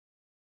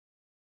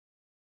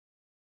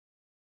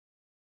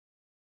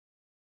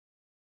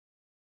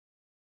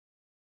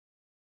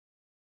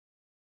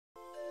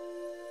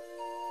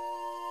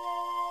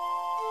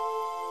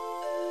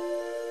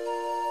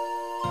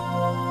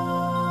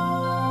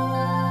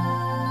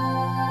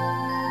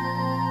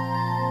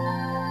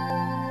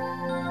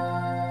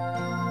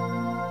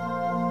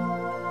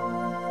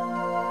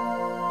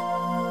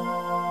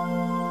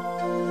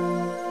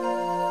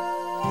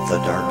the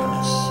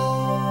darkness,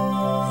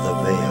 the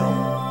veil,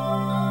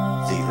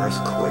 the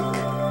earthquake,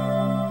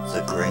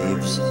 the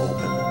graves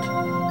opened,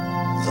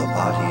 the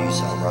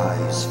bodies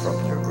arise from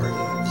their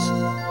graves,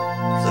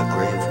 the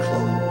grave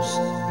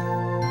closed.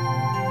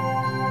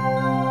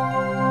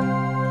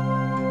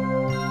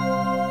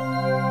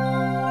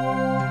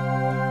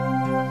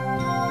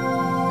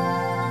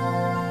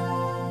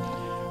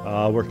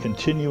 We're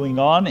continuing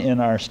on in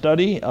our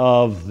study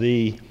of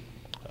the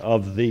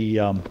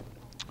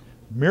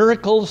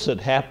miracles that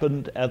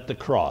happened at the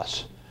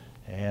cross.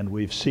 And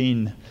we've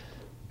seen,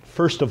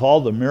 first of all,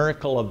 the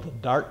miracle of the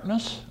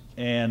darkness,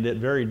 and it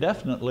very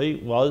definitely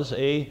was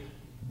a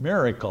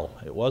miracle.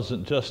 It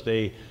wasn't just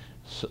a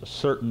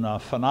certain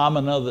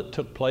phenomena that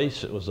took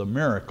place, it was a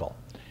miracle.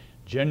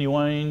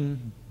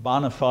 Genuine,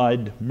 bona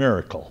fide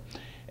miracle.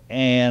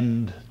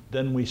 And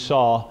then we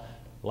saw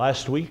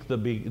last week the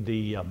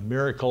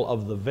miracle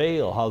of the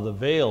veil, how the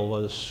veil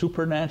was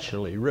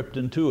supernaturally ripped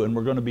in two, and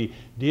we're going to be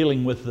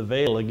dealing with the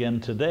veil again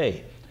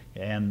today.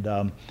 And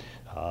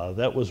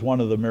that was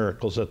one of the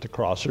miracles at the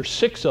cross. There's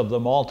 6 of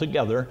them all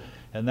together,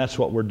 and that's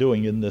what we're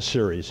doing in this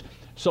series.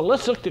 So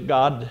let's look to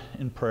God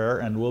in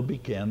prayer, and we'll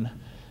begin.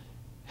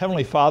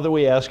 Heavenly Father,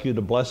 we ask you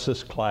to bless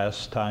this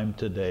class time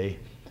today.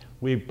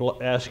 We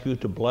ask you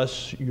to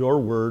bless your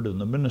word and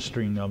the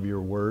ministering of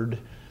your word.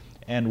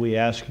 And we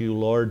ask you,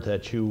 Lord,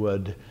 that you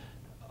would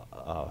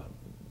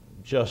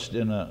just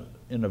in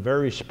a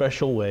very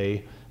special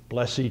way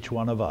bless each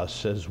one of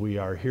us as we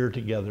are here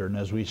together and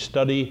as we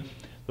study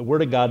the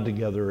Word of God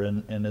together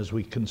and as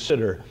we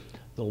consider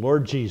the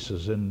Lord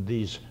Jesus and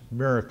these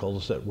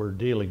miracles that we're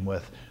dealing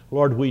with.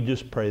 Lord, we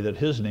just pray that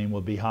his name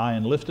will be high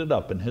and lifted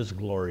up and his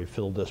glory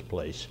fill this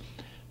place.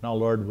 Now,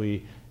 Lord,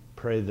 we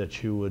pray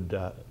that you would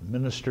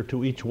minister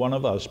to each one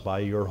of us by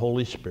your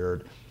Holy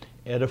Spirit.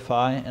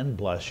 Edify and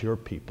bless your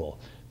people.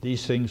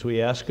 These things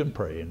we ask and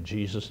pray in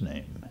Jesus'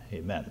 name.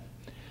 Amen.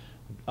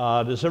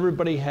 Does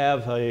everybody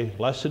have a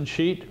lesson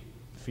sheet?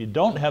 If you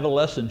don't have a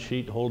lesson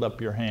sheet, hold up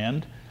your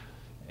hand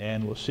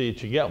and we'll see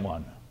that you get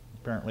one.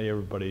 Apparently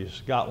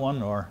everybody's got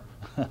one or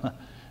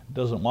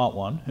doesn't want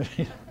one.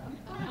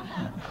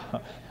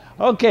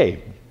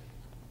 Okay.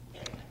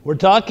 We're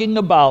talking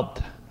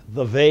about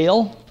the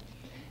veil,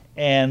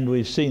 and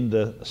we've seen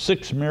the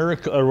 6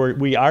 miracles, or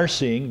we are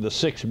seeing the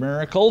 6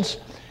 miracles.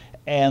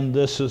 And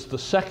this is the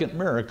second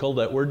miracle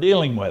that we're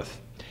dealing with.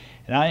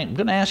 And I'm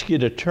going to ask you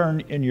to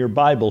turn in your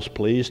Bibles,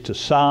 please, to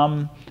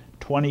Psalm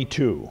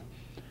 22.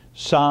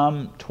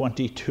 Psalm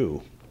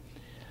 22.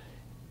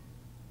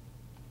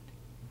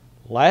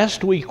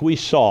 Last week we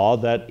saw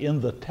that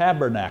in the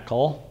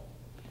tabernacle,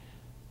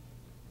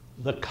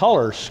 the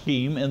color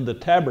scheme in the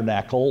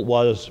tabernacle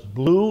was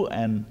blue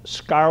and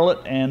scarlet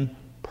and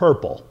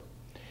purple.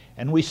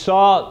 And we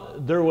saw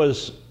there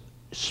was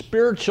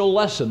spiritual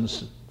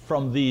lessons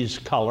from these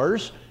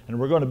colors, and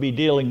we're going to be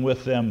dealing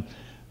with them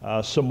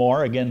some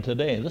more again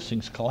today. This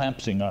thing's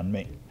collapsing on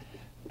me.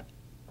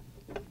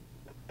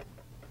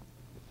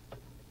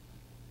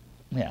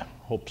 Yeah,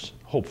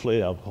 hopefully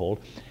that'll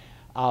hold.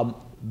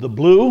 The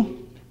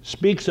blue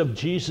speaks of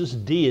Jesus'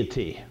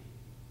 deity,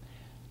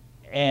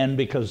 and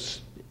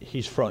because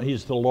he's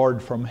the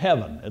Lord from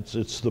heaven,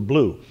 it's the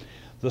blue.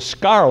 The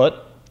scarlet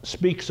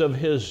speaks of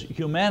his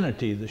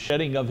humanity, the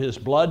shedding of his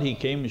blood. He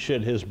came and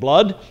shed his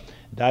blood,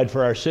 died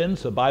for our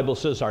sins. The Bible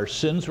says our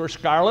sins were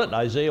scarlet,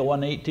 Isaiah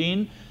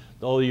 1:18.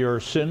 Though your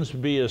sins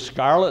be as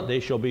scarlet, they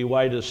shall be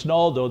white as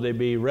snow. Though they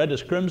be red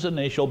as crimson,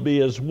 they shall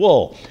be as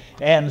wool.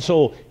 And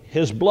so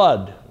his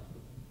blood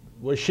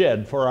was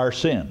shed for our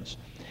sins.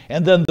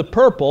 And then the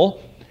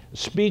purple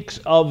speaks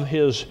of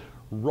his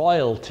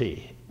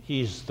royalty.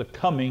 He's the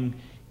coming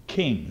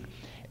king.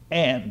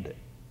 And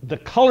the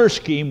color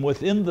scheme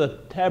within the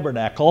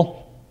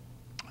tabernacle,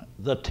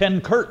 the 10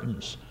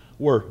 curtains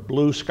were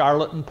blue,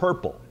 scarlet, and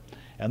purple.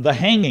 And the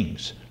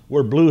hangings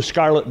were blue,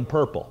 scarlet, and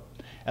purple.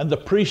 And the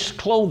priest's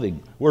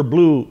clothing were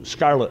blue,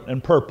 scarlet,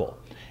 and purple.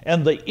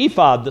 And the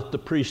ephod that the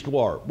priest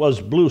wore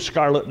was blue,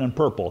 scarlet, and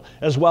purple,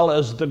 as well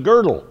as the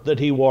girdle that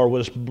he wore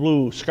was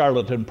blue,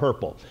 scarlet, and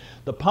purple.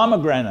 The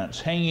pomegranates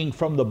hanging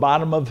from the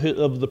bottom of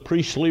the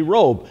priestly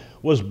robe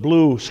was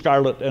blue,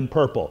 scarlet, and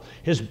purple.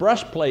 His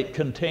breastplate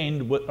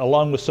contained,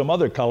 along with some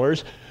other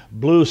colors,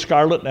 blue,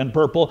 scarlet, and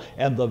purple,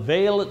 and the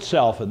veil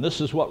itself, and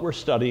this is what we're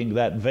studying,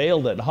 that veil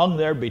that hung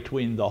there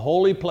between the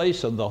holy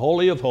place and the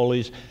Holy of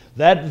Holies,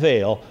 that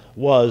veil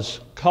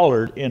was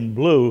colored in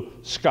blue,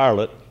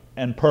 scarlet,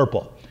 and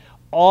purple.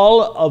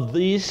 All of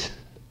this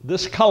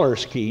color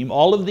scheme,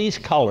 all of these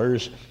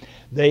colors,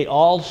 they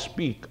all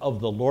speak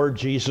of the Lord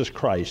Jesus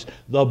Christ.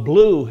 The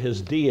blue,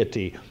 his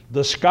deity,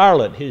 the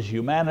scarlet, his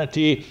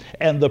humanity,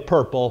 and the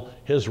purple,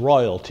 his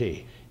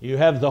royalty. You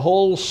have the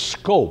whole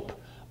scope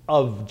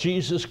of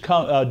Jesus'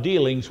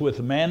 dealings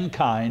with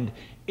mankind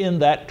in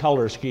that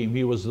color scheme.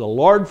 He was the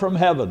Lord from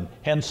heaven,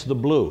 hence the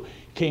blue.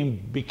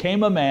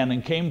 Became a man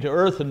and came to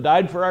earth and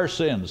died for our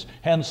sins,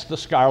 hence the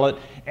scarlet.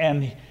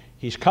 And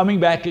he's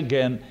coming back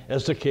again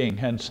as the king,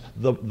 hence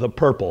the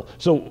purple.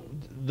 So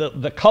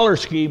the color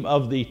scheme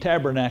of the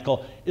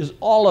tabernacle is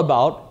all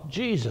about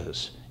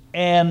Jesus.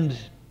 And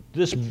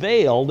this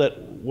veil that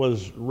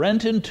was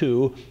rent in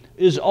two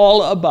is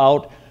all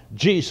about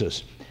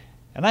Jesus.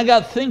 And I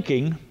got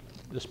thinking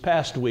this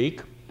past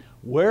week,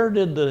 where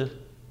did the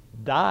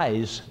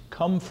dyes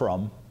come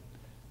from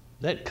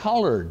that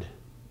colored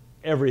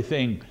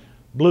everything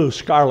blue,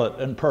 scarlet,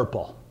 and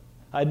purple?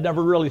 I'd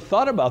never really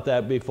thought about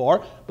that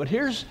before, but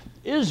here's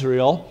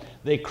Israel.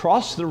 They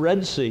cross the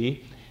Red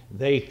Sea,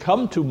 they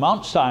come to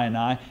Mount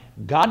Sinai,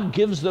 God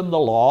gives them the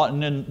law,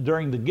 and then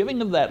during the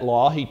giving of that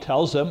law, he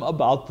tells them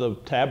about the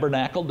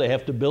tabernacle. They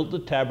have to build the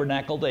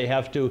tabernacle, they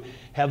have to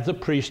have the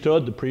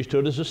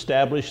priesthood is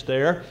established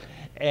there,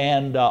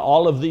 and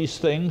all of these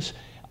things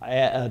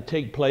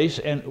take place,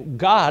 and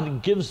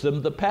God gives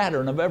them the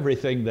pattern of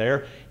everything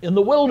there in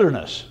the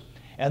wilderness.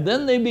 And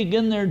then they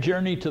begin their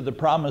journey to the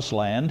promised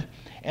land,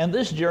 and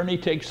this journey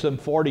takes them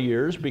 40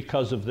 years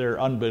because of their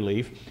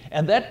unbelief,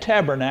 and that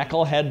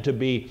tabernacle had to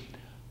be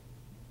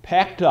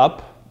packed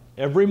up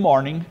every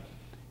morning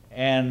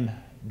and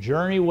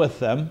journey with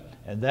them,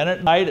 and then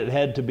at night it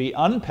had to be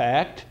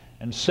unpacked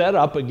and set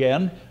up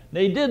again.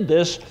 They did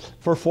this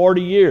for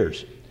 40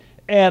 years.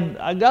 And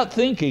I got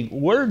thinking,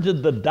 where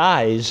did the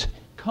dyes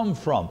come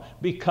from?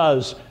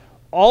 Because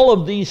all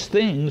of these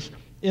things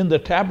in the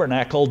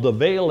tabernacle, the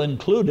veil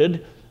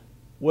included,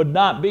 would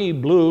not be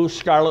blue,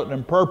 scarlet,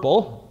 and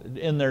purple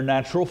in their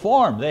natural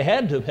form. They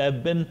had to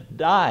have been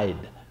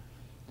dyed.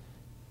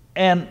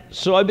 And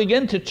so I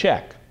began to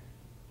check.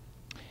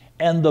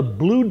 And the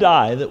blue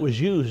dye that was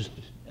used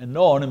and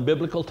known in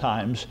biblical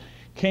times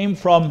came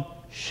from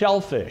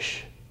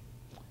shellfish.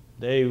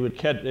 They would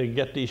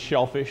get these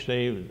shellfish,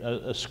 they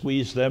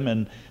squeeze them,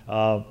 and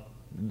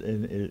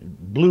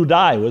blue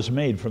dye was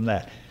made from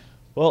that.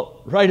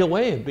 Well, right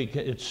away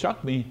it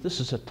struck me, this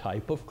is a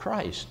type of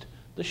Christ.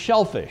 The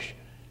shellfish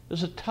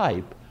is a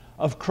type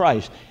of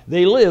Christ.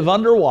 They live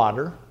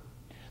underwater.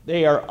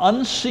 They are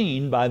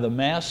unseen by the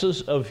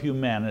masses of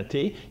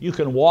humanity. You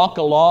can walk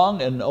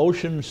along an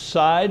ocean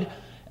side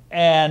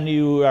and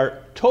you are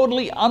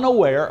totally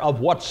unaware of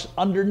what's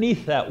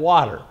underneath that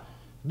water.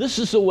 This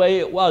is the way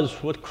it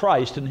was with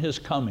Christ and his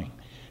coming.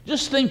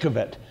 Just think of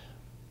it.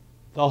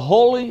 The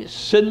holy,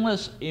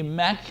 sinless,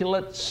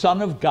 immaculate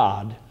Son of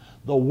God,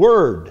 the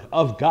Word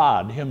of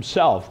God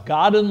himself,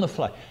 God in the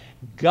flesh,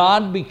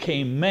 God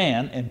became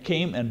man and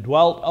came and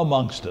dwelt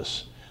amongst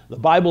us. The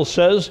Bible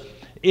says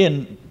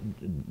in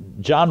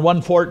John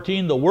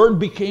 1:14, the Word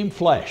became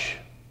flesh.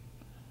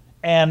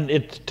 And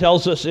it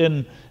tells us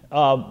in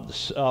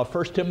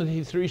 1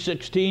 Timothy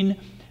 3:16,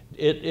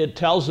 it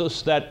tells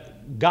us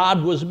that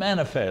God was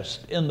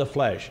manifest in the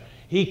flesh.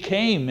 He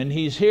came and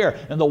he's here.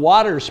 And the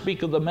waters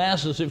speak of the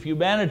masses of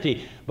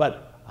humanity.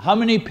 But how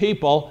many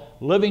people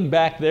living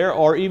back there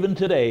or even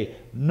today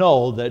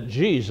know that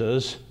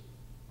Jesus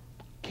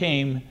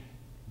came,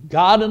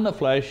 God in the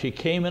flesh, he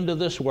came into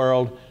this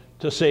world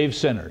to save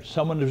sinners?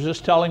 Someone was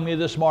just telling me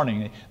this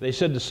morning, they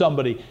said to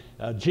somebody,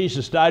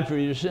 Jesus died for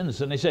your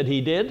sins. And they said,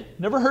 he did?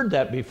 Never heard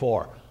that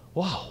before.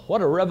 Wow,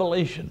 what a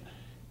revelation.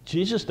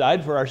 Jesus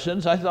died for our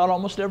sins. I thought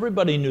almost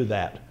everybody knew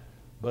that.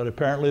 But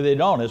apparently they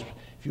don't. If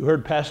you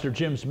heard Pastor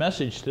Jim's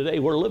message today,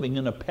 we're living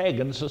in a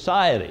pagan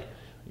society.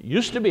 It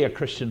used to be a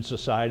Christian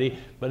society,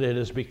 but it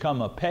has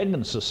become a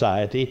pagan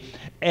society.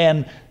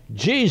 And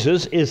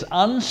Jesus is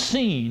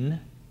unseen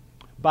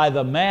by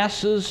the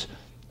masses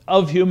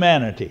of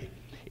humanity.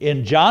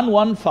 In John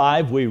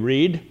 1:5 we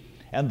read,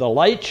 and the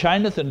light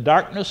shineth in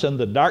darkness, and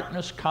the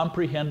darkness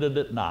comprehended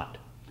it not.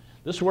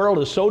 This world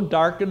is so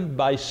darkened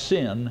by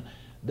sin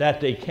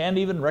that they can't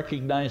even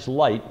recognize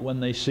light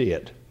when they see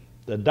it.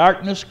 The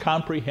darkness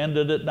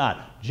comprehended it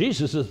not.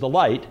 Jesus is the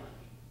light,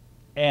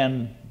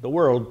 and the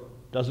world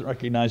doesn't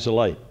recognize the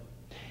light.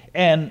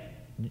 And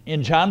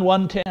in John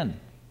 1:10,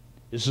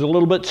 this is a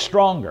little bit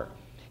stronger.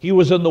 He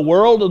was in the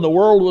world, and the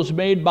world was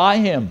made by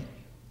him,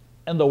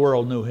 and the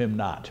world knew him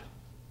not.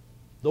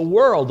 The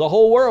world, the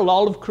whole world,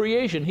 all of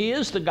creation. He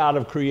is the God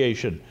of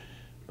creation.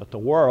 But the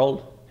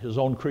world, his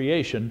own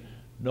creation,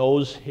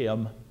 knows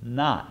him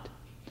not.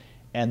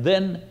 And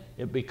then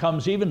it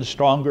becomes even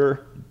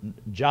stronger.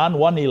 John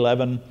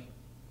 1:11,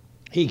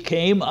 he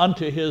came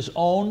unto his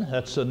own,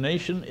 that's the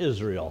nation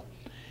Israel.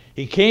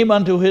 He came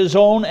unto his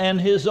own,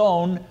 and his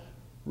own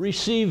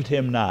received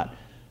him not.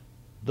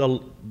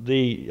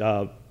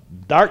 The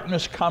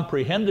darkness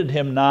comprehended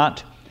him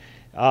not.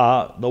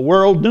 The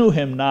world knew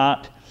him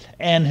not,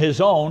 and his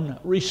own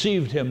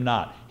received him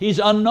not. He's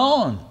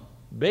unknown,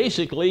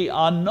 basically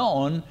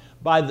unknown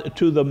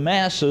to the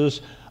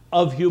masses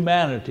of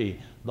humanity.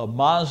 The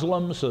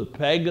Muslims, the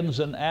pagans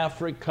in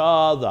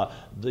Africa,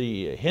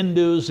 the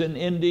Hindus in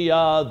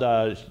India,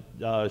 the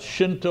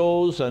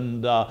Shintos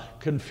and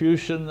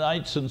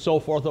Confucianites and so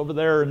forth over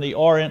there in the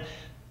Orient,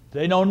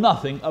 they know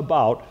nothing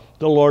about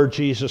the Lord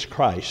Jesus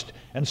Christ.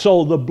 And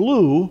so the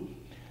blue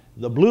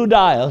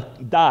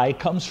dye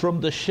comes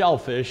from the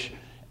shellfish,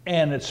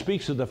 and it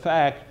speaks of the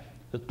fact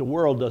that the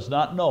world does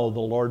not know the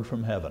Lord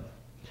from heaven.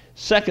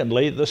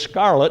 Secondly, the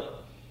scarlet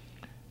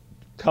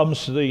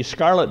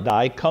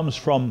dye comes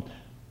from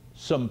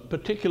some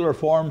particular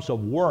forms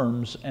of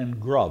worms and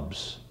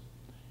grubs.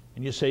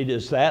 And you say,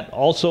 is that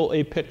also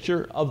a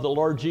picture of the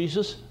Lord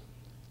Jesus?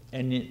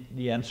 And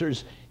the answer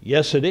is,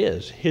 yes, it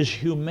is. His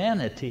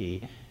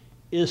humanity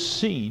is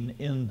seen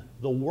in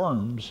the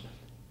worms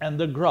and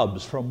the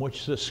grubs from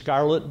which the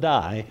scarlet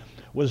dye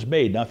was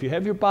made. Now, if you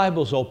have your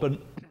Bibles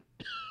open,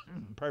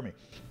 pardon me,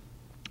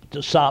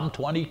 to Psalm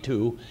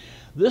 22,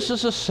 this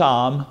is a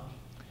psalm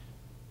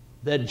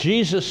that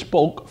Jesus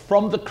spoke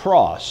from the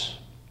cross.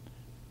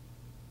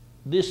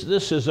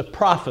 This is a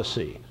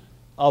prophecy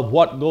of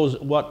what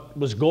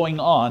was going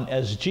on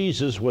as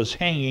Jesus was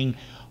hanging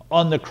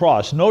on the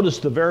cross. Notice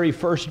the very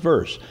first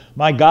verse.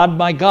 My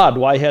God,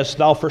 why hast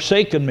thou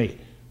forsaken me?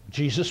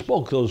 Jesus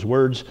spoke those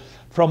words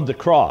from the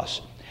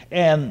cross.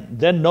 And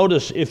then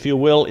notice, if you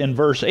will, in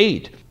verse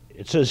 8,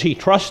 it says, he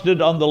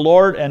trusted on the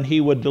Lord, and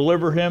he would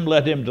deliver him.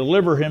 Let him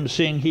deliver him,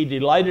 seeing he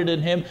delighted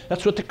in him.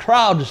 That's what the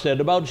crowd said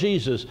about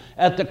Jesus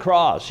at the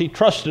cross. He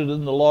trusted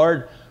in the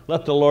Lord.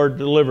 Let the Lord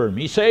deliver him.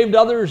 He saved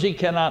others. He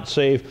cannot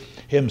save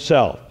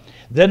himself.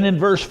 Then in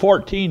verse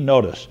 14,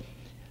 notice,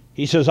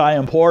 he says, I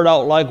am poured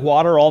out like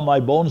water. All my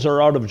bones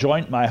are out of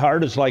joint. My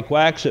heart is like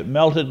wax. It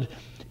melted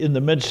in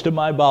the midst of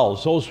my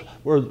bowels. Those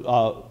were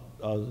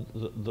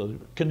the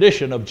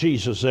condition of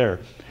Jesus there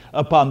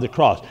upon the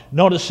cross.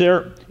 Notice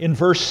there in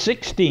verse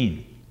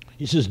 16,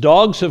 he says,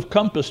 dogs have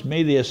compassed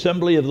me. The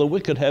assembly of the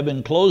wicked have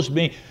enclosed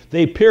me.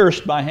 They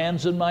pierced my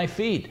hands and my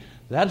feet.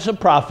 That's a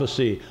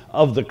prophecy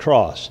of the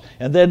cross.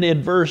 And then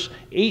in verse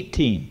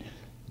 18,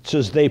 it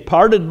says, they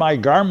parted my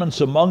garments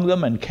among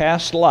them and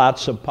cast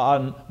lots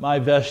upon my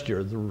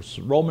vesture. The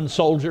Roman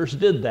soldiers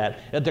did that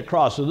at the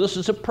cross. So this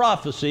is a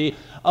prophecy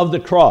of the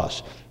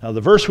cross. Now the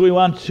verse we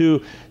want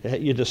you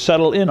to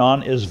settle in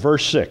on is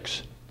verse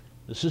 6.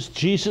 This is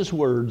Jesus'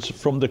 words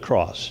from the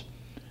cross.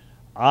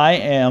 I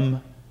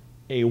am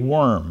a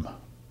worm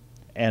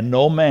and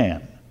no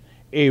man,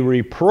 a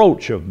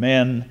reproach of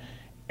men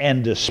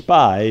and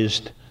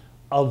despised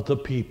of the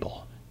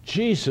people.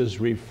 Jesus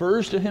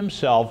refers to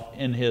himself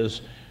in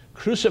his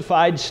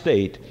crucified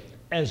state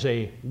as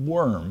a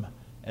worm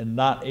and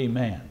not a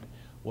man.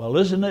 Well,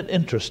 isn't it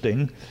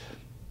interesting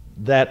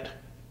that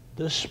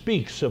this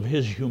speaks of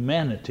his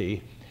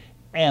humanity,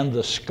 and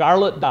the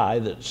scarlet dye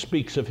that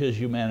speaks of his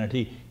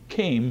humanity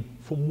came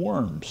from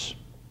worms?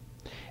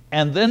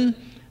 And then,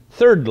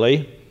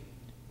 thirdly,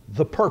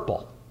 the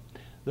purple.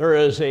 There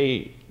is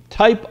a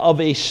type of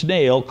a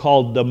snail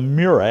called the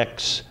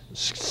murex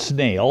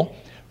snail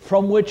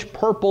from which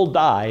purple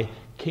dye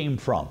came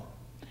from.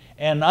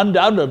 And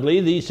undoubtedly,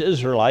 these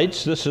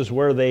Israelites, this is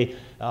where they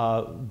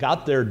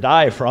got their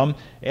dye from,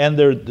 and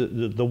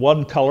the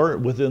one color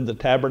within the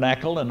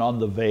tabernacle and on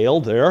the veil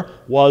there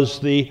was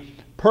the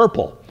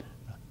purple.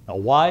 Now,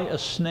 why a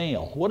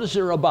snail? What is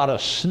there about a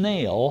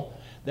snail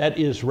that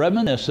is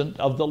reminiscent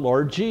of the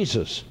Lord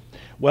Jesus?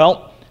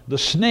 Well, the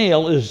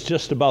snail is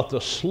just about the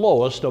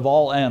slowest of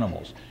all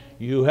animals.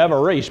 You have a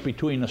race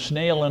between a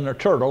snail and a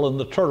turtle, and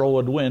the turtle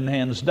would win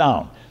hands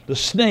down. The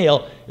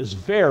snail is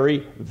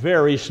very,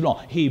 very small.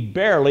 He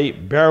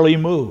barely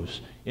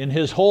moves. In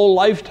his whole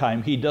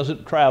lifetime, he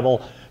doesn't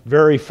travel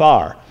very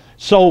far.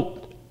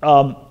 So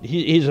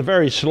he's a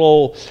very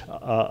slow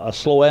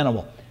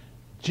animal.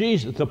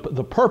 Jesus, the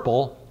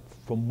purple,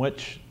 from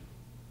which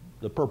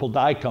the purple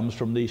dye comes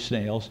from these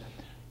snails,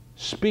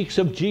 speaks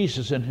of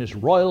Jesus and his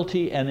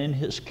royalty and in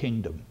his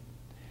kingdom.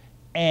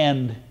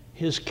 And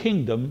his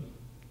kingdom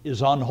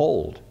is on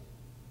hold.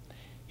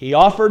 He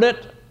offered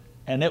it,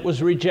 and it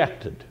was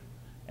rejected.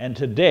 And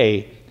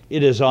today,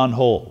 it is on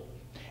hold.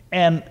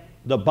 And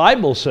the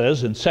Bible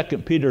says in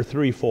 2 Peter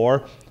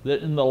 3:4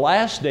 that in the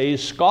last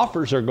days,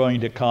 scoffers are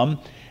going to come,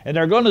 and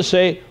they're going to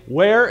say,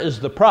 where is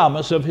the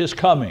promise of his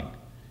coming?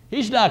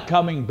 He's not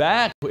coming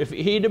back. If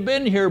he'd have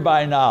been here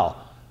by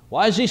now,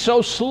 why is he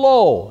so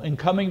slow in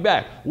coming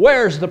back?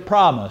 Where's the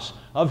promise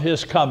of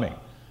his coming?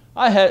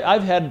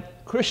 I've had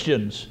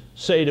Christians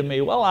say to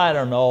me, well, I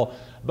don't know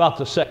about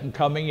the second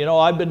coming. You know,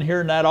 I've been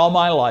hearing that all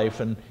my life,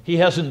 and he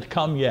hasn't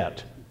come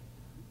yet.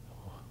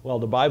 Well,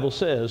 the Bible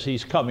says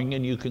he's coming,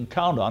 and you can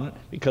count on it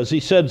because he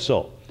said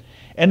so.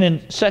 And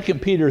in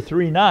 2 Peter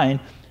 3:9,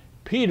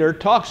 Peter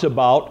talks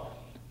about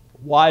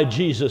why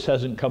Jesus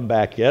hasn't come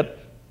back yet.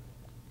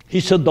 He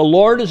said, the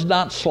Lord is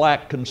not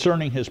slack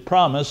concerning his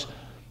promise,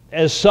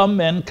 as some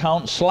men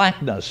count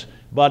slackness,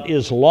 but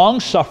is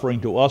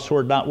long-suffering to us, who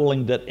are not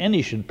willing that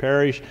any should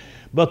perish,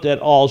 but that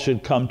all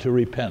should come to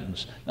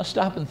repentance. Now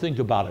stop and think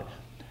about it.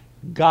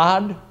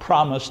 God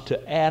promised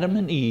to Adam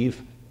and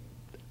Eve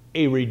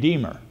a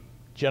Redeemer,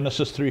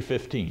 Genesis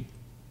 3:15.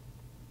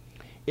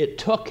 It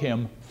took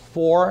him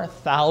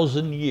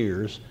 4,000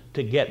 years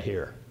to get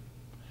here.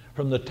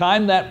 From the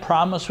time that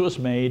promise was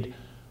made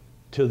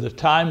to the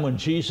time when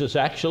Jesus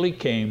actually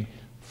came,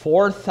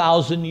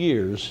 4,000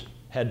 years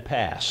had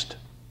passed.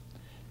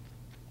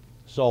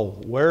 So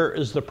where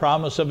is the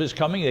promise of his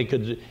coming?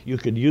 You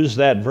could use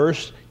that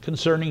verse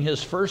concerning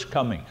his first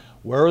coming.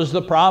 Where is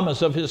the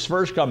promise of his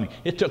first coming?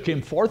 It took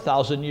him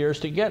 4,000 years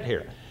to get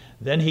here.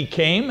 Then he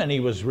came and he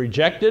was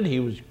rejected. He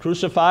was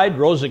crucified,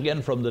 rose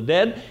again from the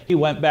dead. He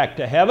went back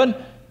to heaven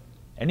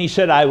and he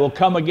said, I will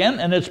come again.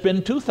 And it's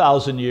been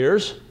 2,000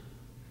 years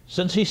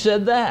since he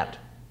said that.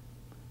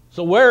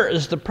 So where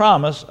is the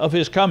promise of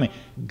his coming?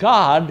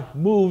 God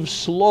moves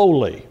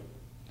slowly.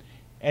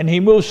 And he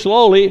moves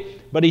slowly,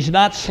 but he's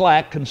not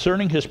slack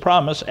concerning his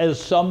promise, as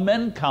some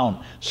men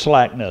count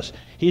slackness.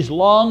 He's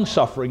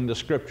long-suffering, the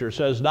Scripture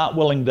says, not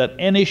willing that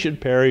any should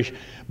perish,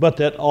 but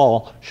that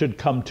all should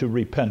come to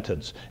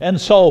repentance. And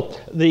so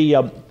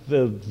the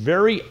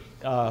very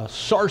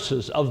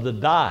sources of the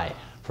dye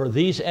for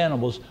these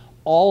animals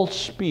all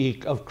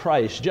speak of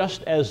Christ,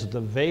 just as the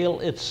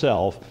veil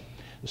itself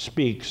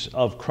speaks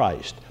of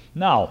Christ.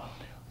 Now,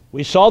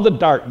 we saw the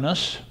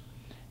darkness,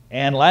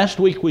 and last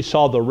week we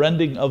saw the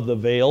rending of the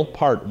veil,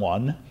 part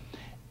 1,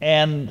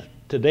 and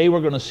today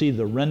we're going to see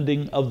the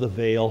rending of the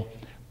veil,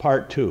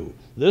 part 2.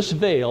 This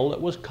veil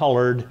that was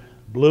colored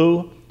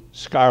blue,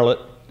 scarlet,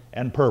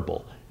 and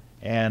purple.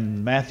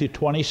 And Matthew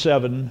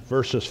 27,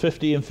 verses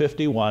 50 and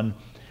 51,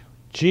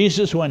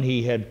 Jesus, when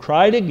he had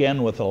cried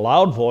again with a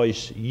loud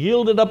voice,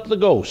 yielded up the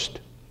ghost.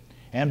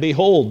 And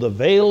behold, the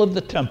veil of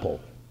the temple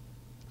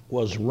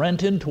was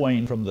rent in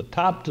twain from the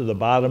top to the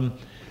bottom,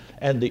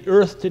 and the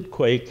earth did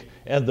quake,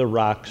 and the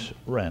rocks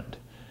rent.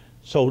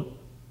 So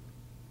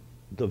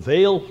the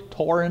veil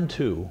tore in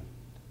two,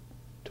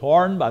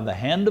 torn by the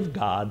hand of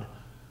God,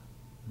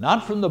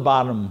 not from the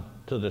bottom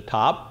to the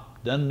top.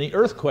 Then the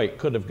earthquake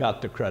could have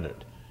got the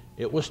credit.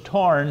 It was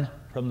torn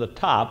from the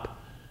top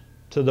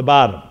to the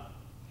bottom.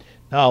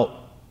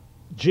 Now,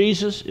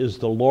 Jesus is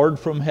the Lord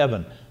from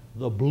heaven.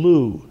 The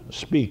blue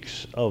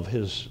speaks of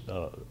his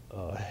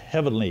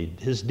heavenly,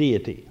 his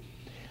deity.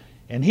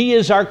 And he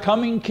is our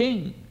coming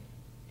king.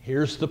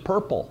 Here's the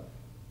purple.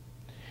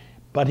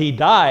 But he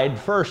died,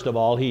 first of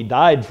all, he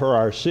died for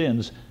our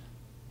sins,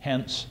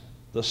 hence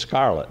the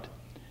scarlet.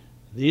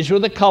 These were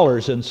the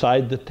colors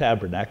inside the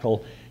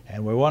tabernacle,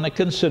 and we want to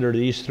consider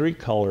these three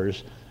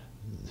colors.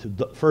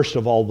 First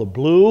of all, the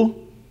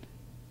blue,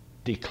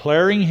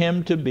 declaring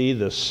him to be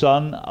the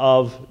Son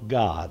of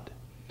God.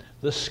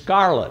 The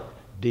scarlet,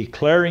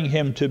 declaring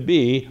him to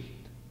be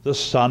the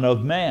Son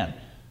of Man.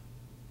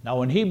 Now,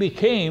 when he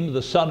became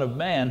the Son of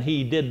Man,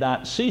 he did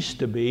not cease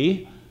to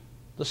be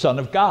the Son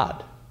of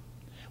God.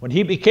 When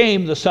he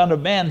became the Son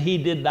of Man, he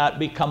did not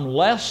become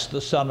less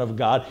the Son of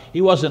God.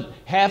 He wasn't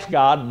half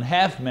God and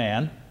half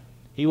man.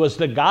 He was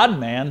the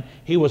God-man.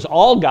 He was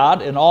all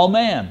God and all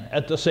man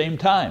at the same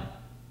time.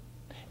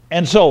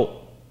 And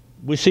so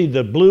we see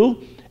the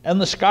blue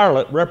and the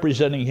scarlet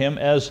representing him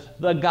as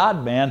the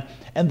God-man,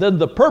 and then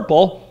the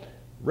purple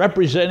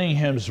representing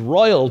his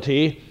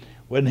royalty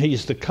when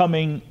he's the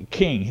coming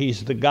king.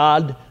 He's the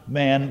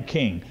God-man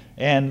king,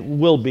 and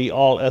will be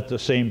all at the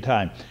same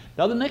time.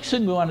 Now, the next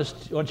thing we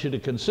want you to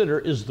consider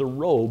is the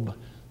robe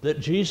that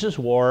Jesus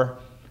wore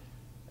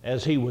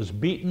as he was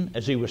beaten,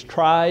 as he was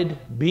tried,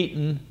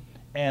 beaten,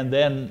 and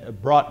then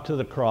brought to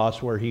the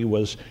cross where he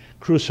was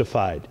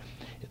crucified.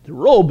 The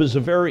robe is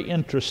a very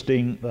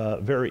interesting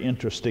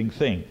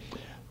thing.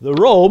 The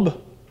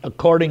robe,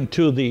 according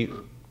to the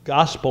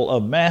Gospel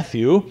of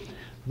Matthew,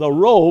 the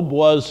robe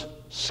was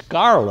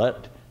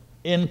scarlet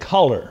in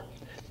color.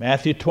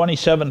 Matthew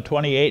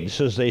 27:28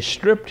 says they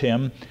stripped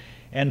him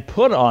and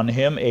put on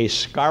him a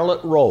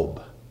scarlet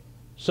robe.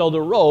 So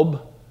the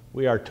robe,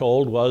 we are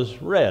told, was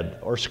red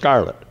or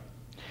scarlet.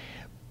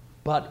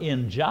 But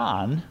in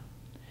John,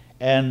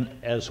 and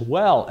as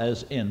well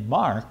as in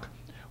Mark,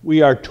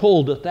 we are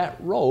told that that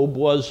robe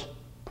was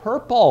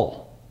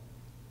purple.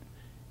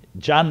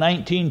 John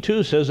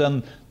 19:2 says,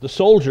 and the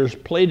soldiers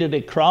plaited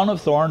a crown of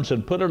thorns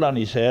and put it on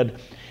his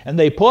head, and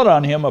they put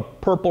on him a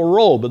purple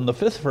robe. And the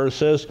 5th verse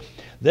says,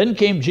 then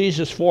came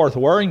Jesus forth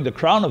wearing the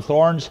crown of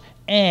thorns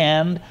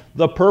and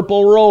the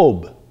purple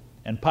robe.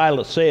 And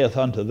Pilate saith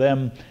unto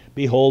them,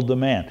 behold the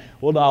man.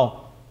 Well,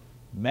 now,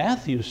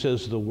 Matthew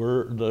says the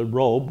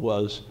robe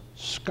was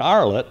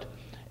scarlet,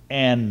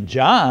 and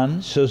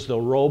John says the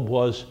robe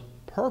was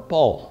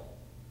purple.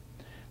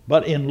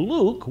 But in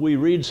Luke, we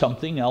read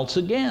something else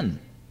again.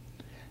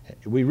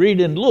 We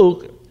read in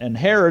Luke, and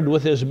Herod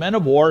with his men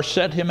of war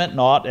set him at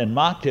naught, and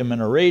mocked him,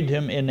 and arrayed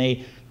him in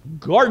a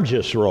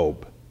gorgeous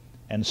robe,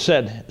 and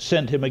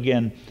sent him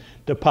again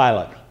to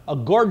Pilate. A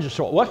gorgeous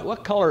robe.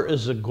 What color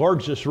is a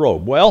gorgeous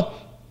robe? Well,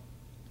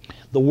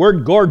 the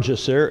word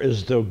gorgeous there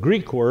is the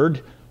Greek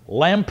word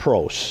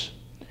lampros.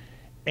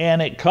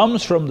 And it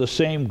comes from the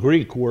same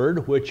Greek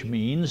word which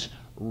means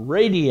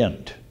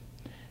radiant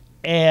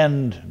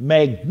and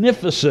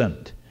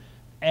magnificent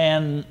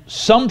and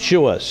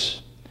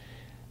sumptuous.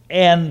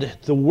 And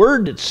the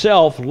word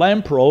itself,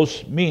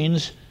 lampros,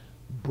 means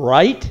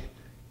bright,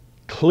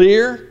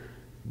 clear,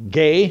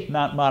 gay,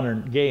 not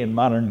modern, gay in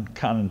modern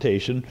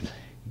connotation,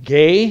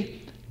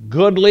 gay,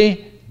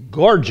 goodly,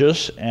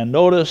 gorgeous, and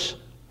notice,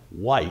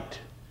 white.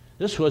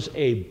 This was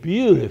a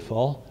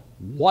beautiful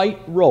white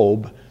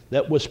robe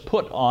that was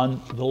put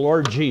on the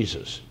Lord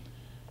Jesus.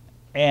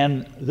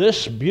 And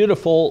this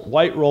beautiful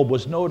white robe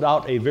was no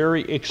doubt a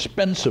very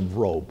expensive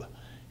robe.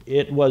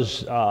 It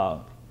was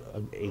a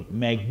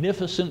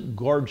magnificent,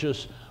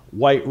 gorgeous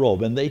white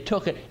robe. And they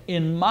took it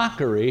in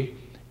mockery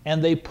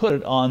and they put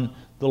it on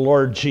the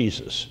Lord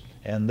Jesus.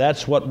 And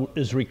that's what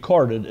is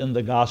recorded in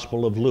the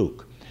Gospel of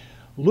Luke.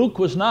 Luke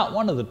was not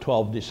one of the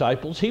 12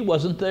 disciples. He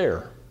wasn't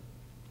there.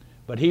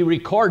 But he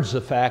records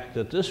the fact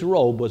that this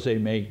robe was a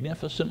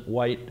magnificent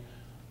white,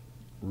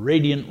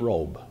 radiant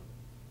robe.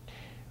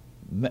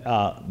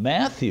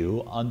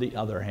 Matthew, on the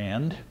other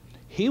hand,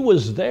 he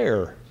was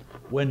there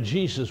when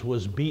Jesus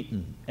was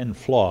beaten and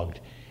flogged.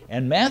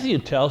 And Matthew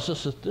tells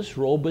us that this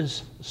robe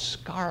is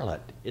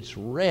scarlet. It's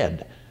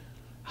red.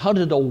 How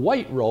did a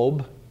white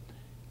robe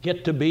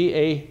get to be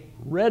a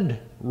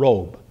red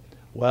robe?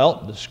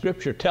 Well, the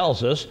scripture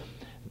tells us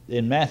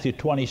in Matthew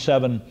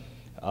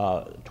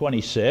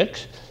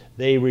 27:26,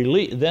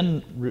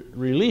 then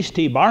released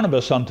he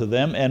Barnabas unto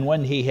them, and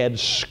when he had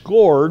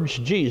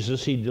scourged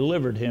Jesus, he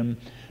delivered him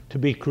to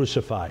be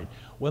crucified.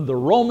 When the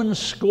Romans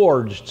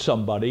scourged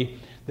somebody,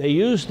 they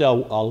used a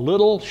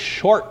little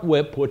short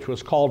whip, which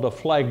was called a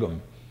flagum.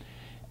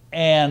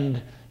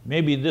 And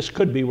maybe this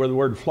could be where the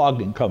word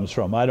flogging comes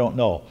from, I don't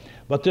know.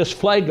 But this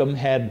flagum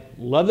had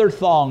leather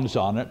thongs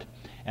on it,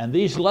 and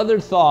these leather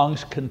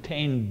thongs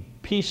contained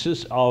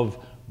pieces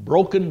of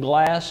broken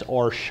glass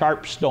or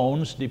sharp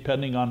stones,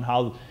 depending on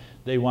how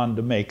they wanted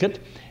to make it.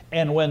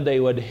 And when they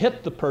would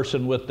hit the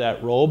person with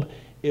that robe,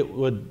 it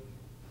would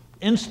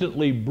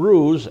instantly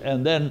bruise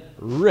and then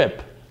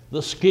rip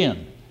the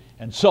skin.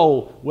 And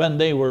so when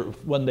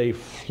they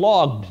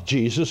flogged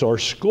Jesus or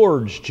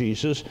scourged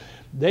Jesus,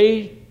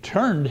 they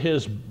turned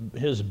his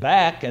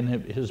back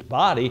and his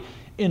body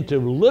into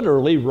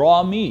literally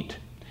raw meat.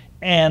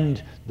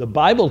 And the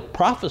Bible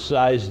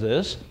prophesies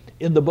this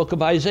in the book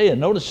of Isaiah.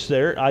 Notice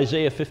there,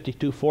 Isaiah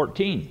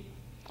 52:14.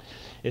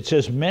 It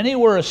says, many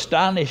were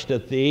astonished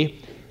at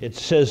thee. It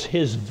says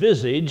his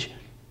visage.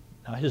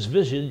 Now his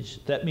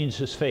visage, that means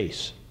his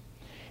face.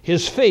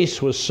 His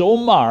face was so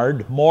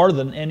marred more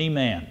than any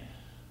man.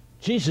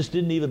 Jesus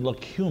didn't even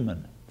look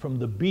human from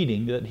the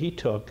beating that he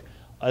took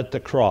at the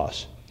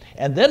cross.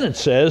 And then it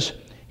says,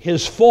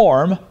 his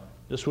form,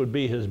 this would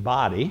be his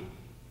body,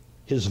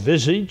 his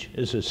visage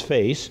is his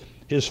face,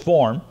 his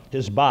form,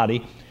 his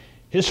body,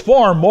 his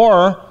form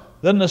more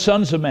than the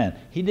sons of man.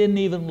 He didn't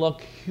even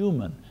look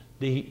human.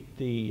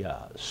 The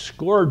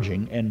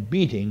scourging and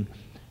beating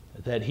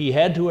that he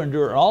had to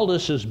endure, all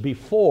this is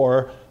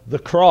before the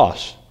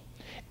cross.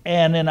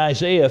 And in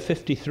Isaiah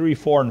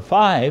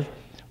 53:4-5,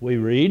 we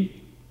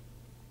read,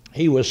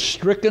 he was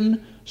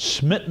stricken,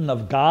 smitten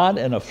of God,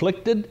 and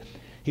afflicted.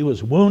 He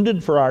was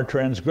wounded for our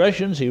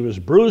transgressions. He was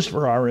bruised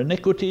for our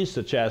iniquities.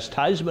 The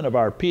chastisement of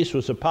our peace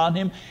was upon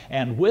him.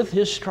 And with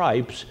his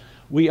stripes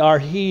we are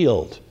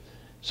healed.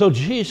 So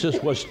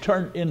Jesus was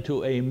turned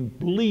into a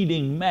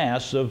bleeding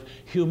mass of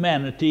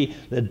humanity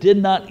that did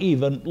not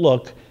even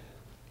look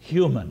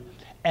human.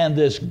 And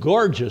this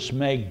gorgeous,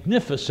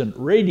 magnificent,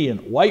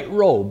 radiant white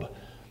robe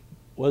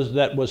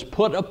that was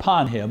put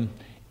upon him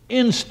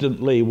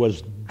instantly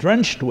was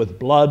drenched with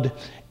blood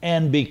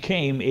and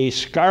became a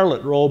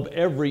scarlet robe.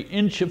 Every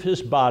inch of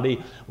his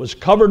body was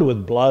covered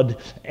with blood.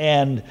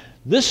 And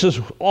this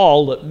is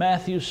all that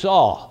Matthew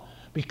saw.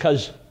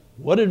 Because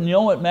what did you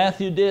know what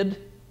Matthew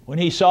did when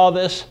he saw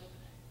this?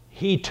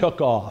 He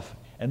took off.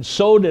 And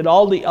so did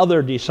all the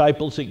other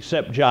disciples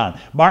except John.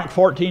 Mark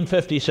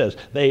 14:50 says,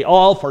 they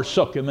all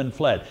forsook him and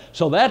fled.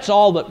 So that's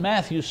all that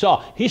Matthew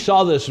saw. He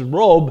saw this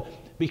robe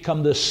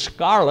become this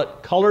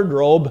scarlet colored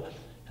robe,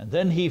 and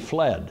then he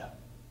fled.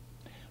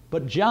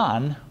 But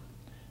John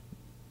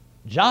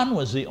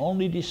was the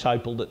only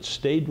disciple that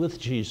stayed with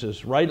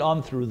Jesus right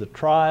on through the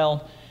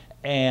trial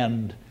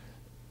and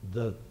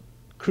the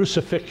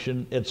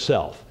crucifixion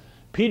itself.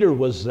 Peter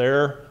was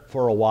there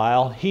for a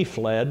while, he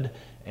fled,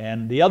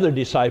 and the other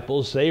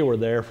disciples, they were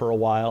there for a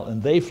while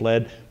and they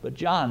fled, but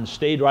John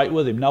stayed right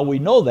with him. Now we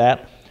know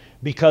that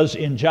because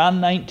in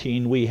John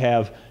 19 we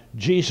have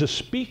Jesus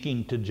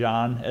speaking to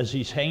John as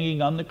he's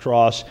hanging on the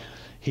cross.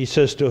 He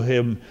says to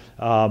him,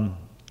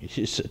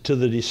 to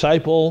the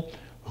disciple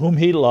whom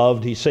he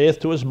loved, he saith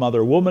to his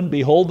mother, woman,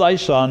 behold thy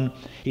son.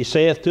 He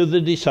saith to the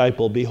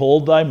disciple,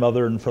 behold thy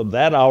mother. And from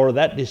that hour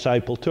that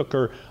disciple took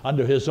her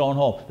unto his own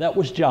home. That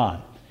was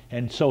John.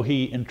 And so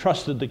he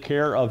entrusted the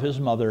care of his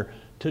mother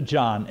to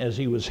John as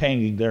he was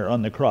hanging there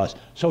on the cross.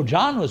 So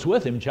John was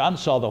with him. John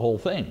saw the whole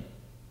thing.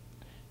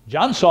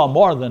 John saw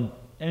more than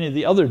any of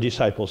the other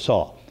disciples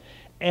saw.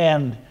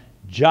 And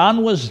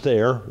John was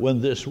there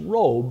when this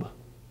robe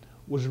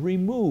was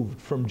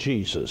removed from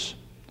Jesus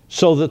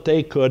so that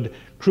they could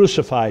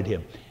crucify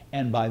him.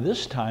 And by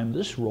this time,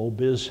 this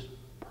robe is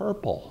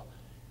purple,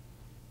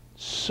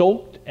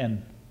 soaked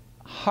and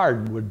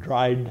hardened with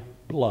dried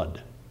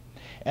blood.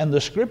 And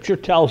the scripture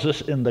tells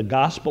us in the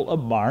Gospel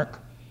of Mark,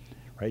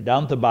 right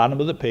down at the bottom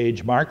of the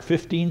page, Mark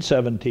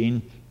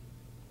 15:17,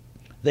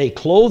 they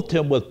clothed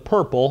him with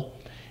purple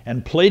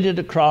and plaited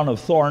a crown of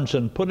thorns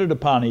and put it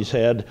upon his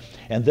head.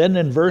 And then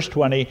in verse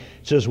 20, it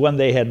says, when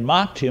they had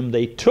mocked him,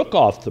 they took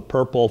off the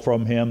purple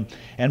from him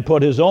and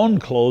put his own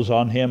clothes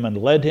on him and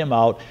led him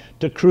out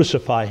to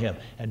crucify him.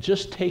 And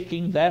just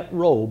taking that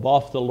robe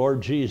off the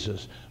Lord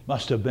Jesus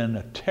must have been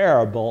a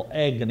terrible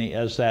agony,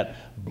 as that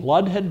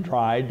blood had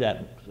dried,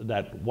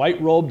 that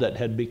white robe that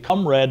had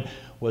become red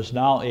was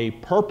now a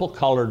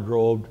purple-colored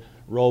robe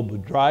robe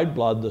with dried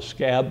blood, the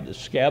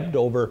scabbed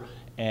over,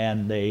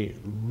 and they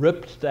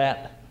ripped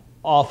that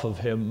off of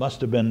him.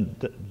 Must have been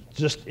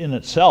just in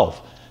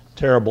itself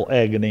terrible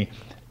agony.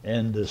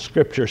 And the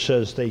scripture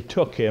says they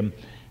took him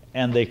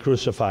and they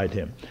crucified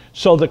him.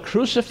 So the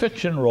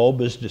crucifixion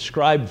robe is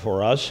described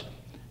for us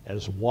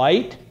as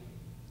white,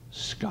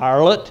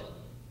 scarlet,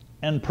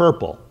 and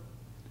purple.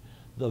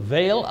 The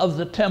veil of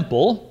the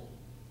temple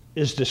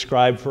is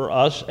described for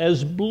us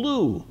as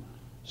blue,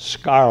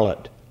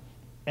 scarlet,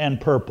 and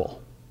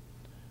purple.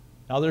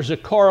 Now there's a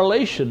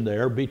correlation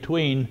there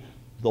between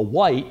the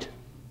white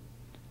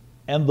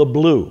and the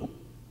blue.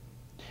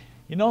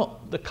 You know,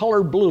 the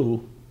color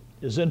blue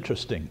is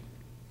interesting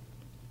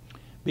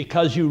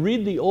because you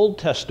read the Old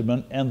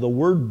Testament and the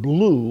word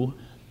blue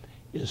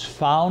is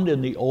found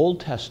in the Old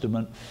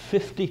Testament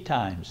 50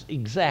 times,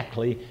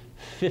 exactly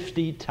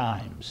 50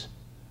 times.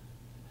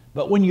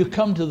 But when you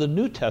come to the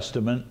New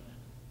Testament,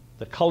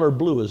 the color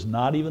blue is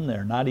not even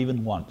there, not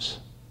even once.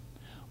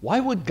 Why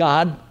would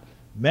God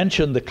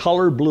mention the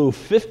color blue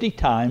 50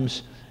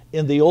 times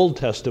in the Old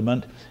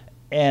Testament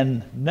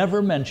and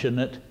never mention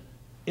it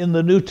in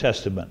the New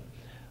Testament?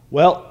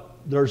 Well,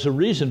 there's a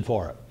reason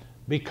for it.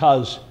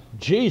 Because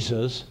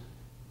Jesus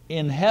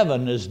in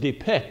heaven is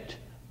depicted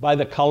by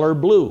the color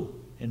blue.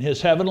 In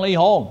his heavenly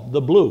home, the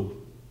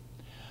blue.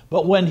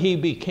 But when he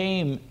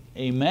became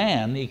a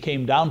man, he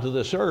came down to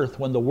this earth,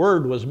 when the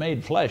Word was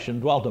made flesh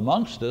and dwelt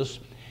amongst us,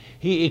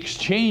 he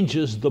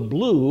exchanges the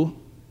blue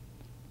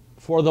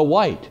for the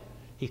white.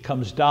 He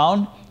comes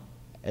down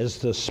as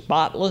the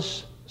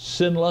spotless,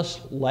 sinless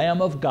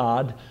Lamb of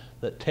God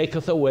that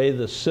taketh away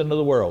the sin of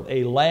the world.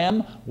 A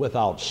lamb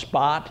without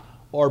spot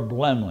or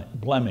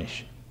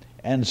blemish.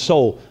 And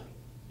so,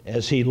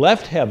 as he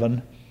left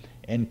heaven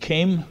and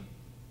came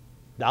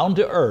down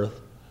to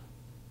earth,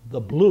 the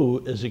blue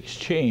is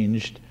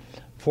exchanged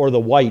for the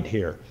white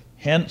here.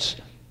 Hence,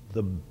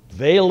 the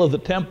veil of the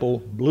temple,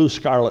 blue,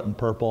 scarlet, and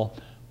purple.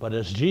 But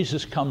as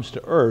Jesus comes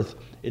to earth,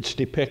 it's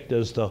depicted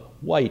as the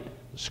white,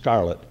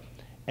 scarlet,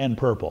 and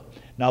purple.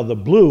 Now, the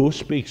blue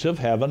speaks of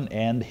heaven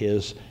and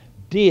his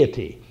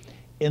deity.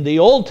 In the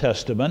Old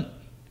Testament,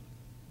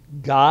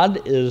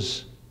 God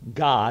is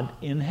God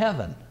in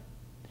heaven.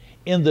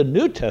 In the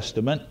New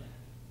Testament,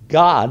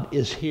 God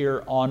is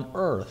here on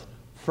earth.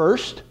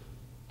 First,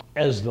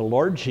 as the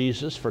Lord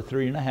Jesus for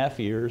 3.5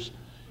 years,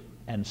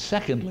 and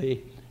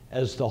secondly,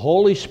 as the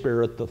Holy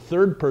Spirit, the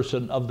third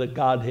person of the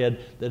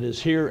Godhead that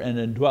is here and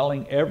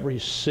indwelling every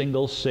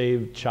single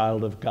saved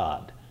child of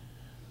God.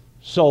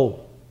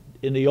 So,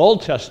 in the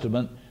Old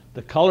Testament,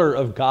 the color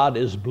of God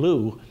is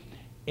blue.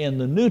 In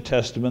the New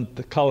Testament,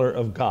 the color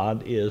of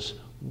God is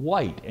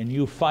white. And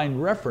you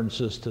find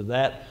references to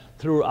that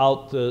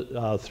throughout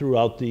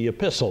the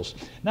epistles.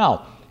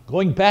 Now,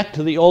 going back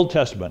to the Old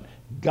Testament,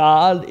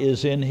 God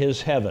is in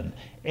his heaven.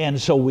 And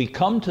so we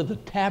come to the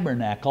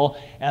tabernacle,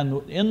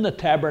 and in the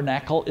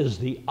tabernacle is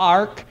the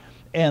ark,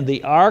 and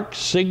the ark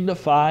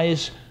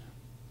signifies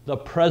the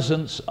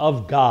presence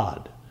of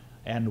God.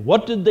 And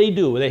what did they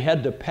do? They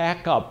had to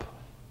pack up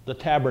the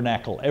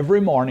tabernacle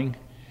every morning,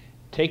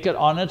 take it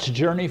on its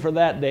journey for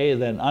that day,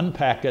 then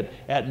unpack it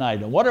at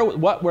night. And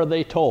what were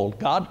they told?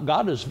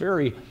 God is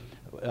very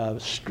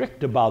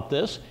strict about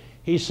this.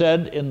 He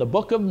said in the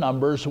book of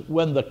Numbers,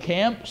 when the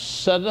camp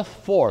setteth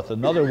forth,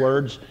 in other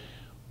words,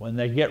 when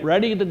they get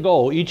ready to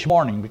go each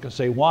morning, because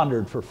they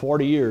wandered for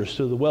 40 years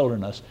through the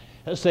wilderness,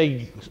 as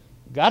they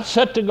got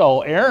set to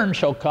go, Aaron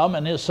shall come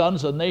and his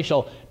sons, and they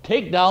shall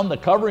take down the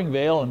covering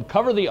veil and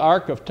cover the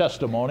ark of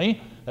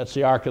testimony, that's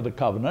the ark of the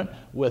covenant,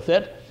 with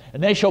it,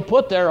 and they shall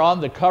put thereon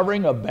the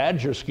covering of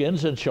badger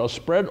skins, and shall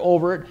spread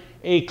over it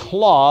a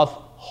cloth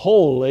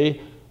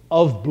wholly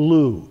of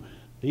blue.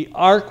 The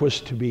ark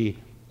was to be,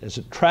 as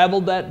it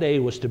traveled that day,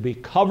 was to be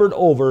covered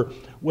over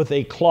with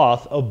a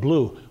cloth of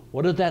blue.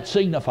 What did that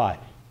signify?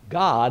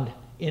 God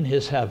in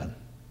his heaven.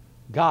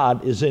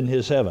 God is in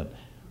his heaven.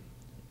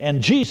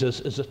 And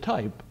Jesus is a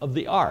type of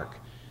the ark.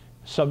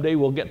 Someday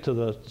we'll get to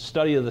the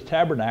study of the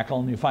tabernacle,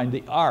 and you find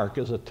the ark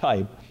as a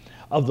type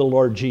of the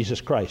Lord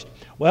Jesus Christ.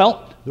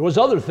 Well, there was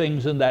other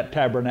things in that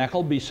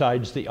tabernacle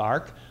besides the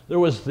ark. There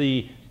was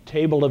the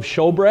table of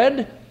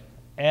showbread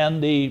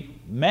and the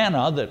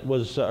manna that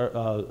was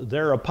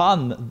there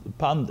upon,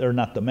 or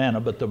not the manna,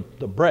 but the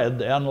bread,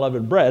 the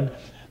unleavened bread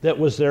that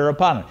was there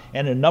upon it.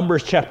 And in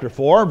Numbers chapter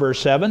 4,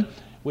 verse 7,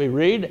 we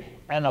read,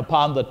 and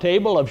upon the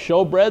table of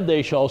showbread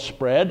they shall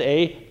spread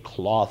a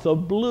cloth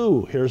of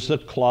blue. Here's the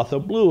cloth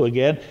of blue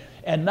again.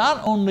 And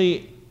not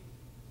only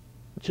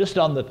just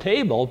on the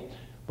table,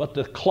 but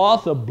the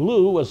cloth of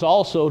blue was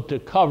also to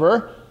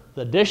cover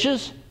the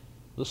dishes,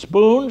 the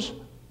spoons,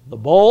 the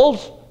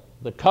bowls,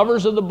 the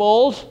covers of the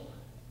bowls,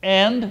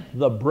 and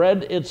the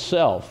bread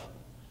itself,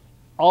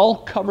 all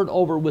covered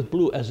over with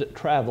blue as it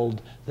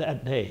traveled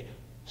that day,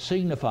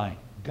 signifying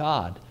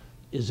God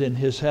is in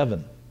his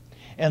heaven.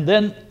 And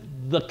then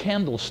the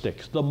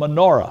candlesticks, the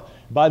menorah.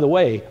 By the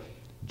way,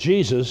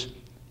 Jesus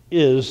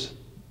is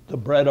the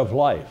bread of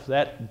life.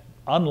 That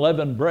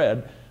unleavened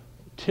bread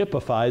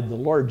typified the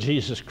Lord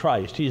Jesus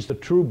Christ. He's the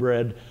true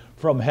bread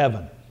from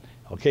heaven.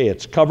 Okay,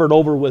 it's covered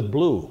over with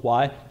blue.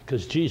 Why?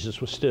 Because Jesus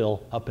was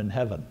still up in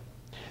heaven.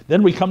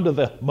 Then we come to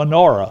the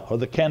menorah, or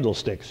the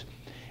candlesticks.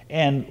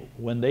 And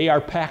when they are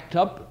packed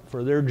up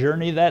for their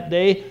journey that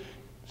day,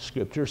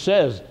 Scripture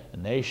says,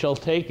 and they shall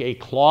take a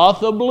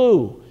cloth of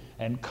blue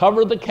and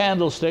cover the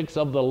candlesticks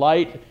of the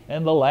light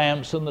and the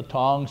lamps and the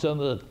tongs and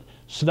the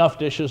snuff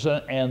dishes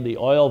and the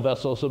oil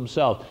vessels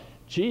themselves.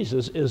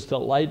 Jesus is the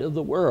light of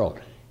the world.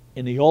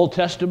 In the Old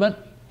Testament,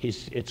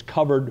 it's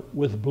covered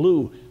with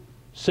blue,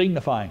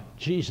 signifying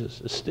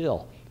Jesus is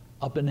still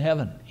up in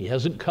heaven. He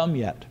hasn't come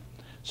yet.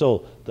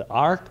 So the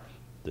ark,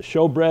 the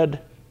showbread,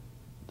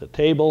 the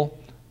table,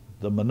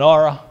 the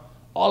menorah,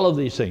 all of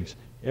these things,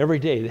 every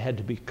day they had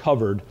to be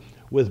covered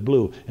with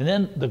blue. And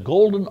then the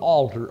golden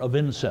altar of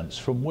incense,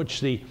 from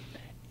which the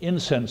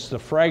incense, the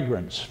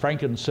fragrance,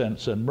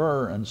 frankincense and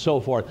myrrh and so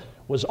forth,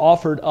 was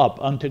offered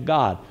up unto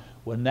God.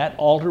 When that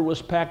altar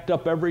was packed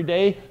up every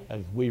day,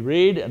 we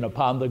read, and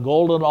upon the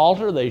golden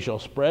altar they shall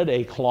spread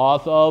a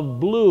cloth of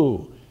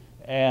blue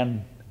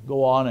and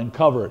go on and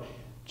cover it.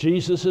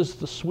 Jesus is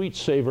the sweet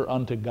savor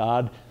unto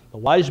God. The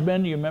wise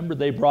men, you remember,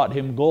 they brought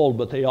him gold,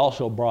 but they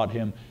also brought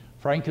him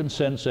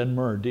frankincense and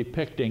myrrh,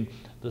 depicting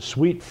the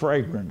sweet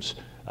fragrance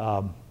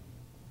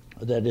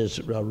that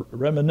is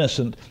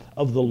reminiscent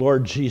of the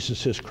Lord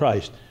Jesus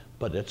Christ.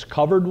 But it's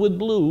covered with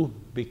blue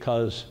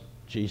because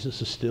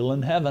Jesus is still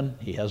in heaven.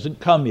 He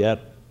hasn't come yet.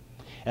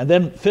 And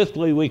then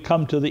fifthly, we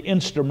come to the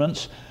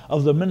instruments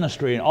of the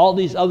ministry. And all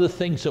these other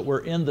things that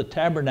were in the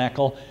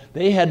tabernacle,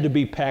 they had to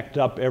be packed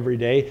up every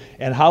day.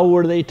 And how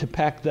were they to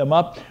pack them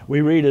up?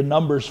 We read in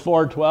Numbers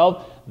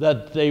 4:12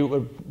 that they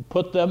would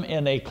put them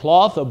in a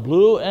cloth of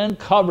blue and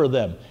cover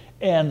them.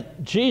 And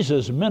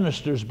Jesus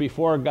ministers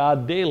before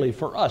God daily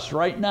for us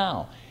right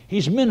now.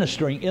 He's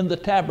ministering in the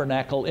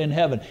tabernacle in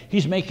heaven.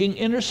 He's making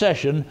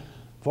intercession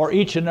for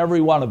each and every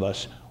one of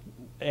us.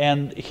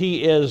 And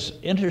he is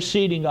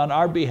interceding on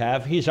our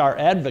behalf. He's our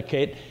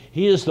advocate.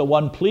 He is the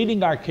one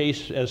pleading our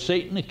case as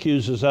Satan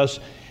accuses us.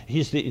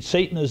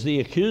 Satan is the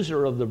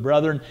accuser of the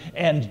brethren,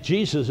 and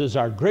Jesus is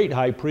our great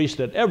high priest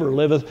that ever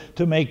liveth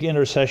to make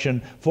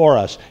intercession for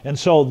us. And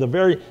so the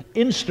very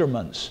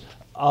instruments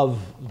of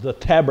the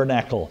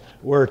tabernacle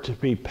were to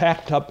be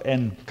packed up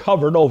and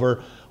covered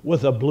over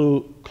with a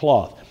blue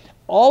cloth.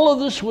 All of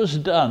this was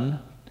done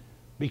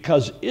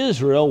because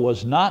Israel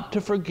was not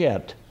to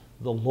forget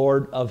the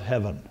Lord of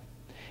heaven.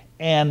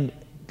 And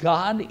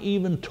God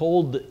even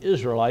told the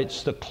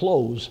Israelites to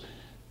close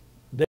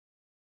their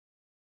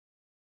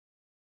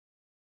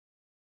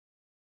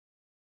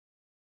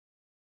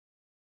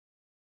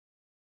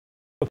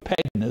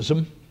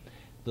paganism,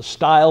 the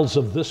styles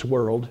of this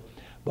world,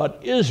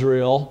 but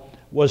Israel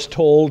was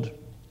told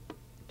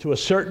to a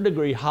certain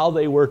degree how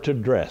they were to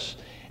dress.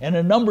 And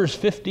in Numbers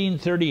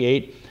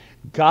 15:38,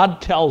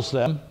 God tells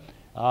them,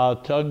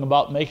 talking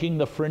about making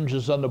the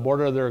fringes on the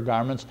border of their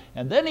garments.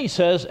 And then he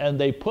says,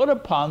 and they put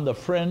upon the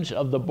fringe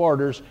of the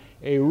borders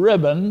a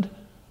ribbon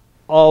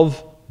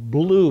of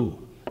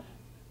blue.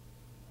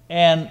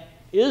 And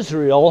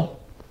Israel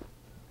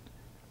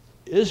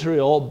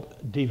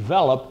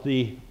developed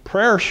the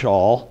prayer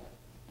shawl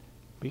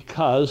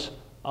because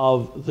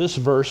of this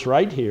verse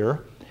right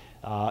here.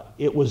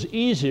 It was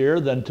easier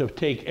than to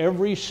take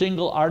every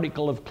single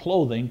article of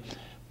clothing,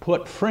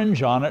 put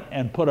fringe on it,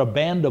 and put a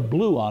band of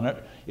blue on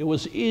it. It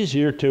was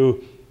easier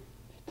to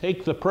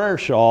take the prayer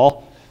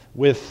shawl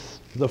with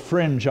the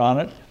fringe on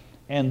it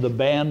and the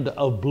band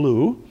of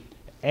blue,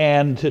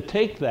 and to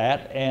take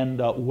that and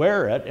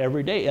wear it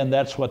every day. And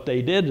that's what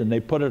they did, and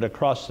they put it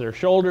across their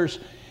shoulders,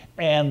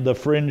 and the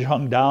fringe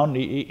hung down.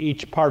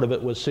 Each part of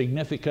it was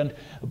significant,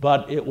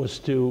 but it was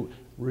to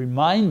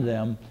remind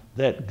them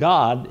that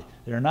God,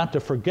 they're not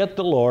to forget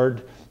the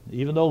Lord.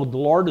 Even though the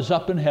Lord is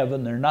up in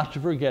heaven, they're not to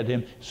forget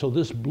him. So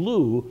this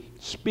blue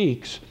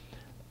speaks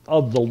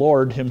of the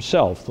Lord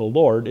himself, the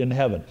Lord in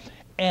heaven.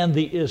 And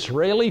the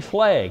Israeli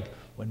flag,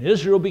 when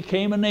Israel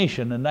became a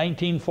nation in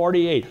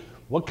 1948,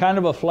 what kind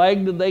of a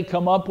flag did they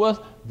come up with?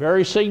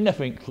 Very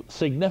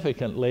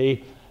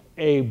significantly,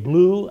 a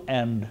blue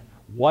and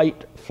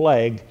white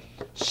flag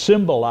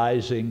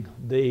symbolizing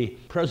the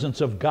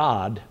presence of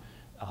God.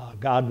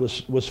 God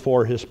was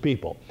for his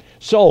people.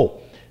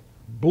 So,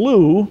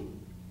 the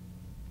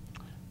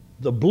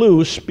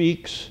blue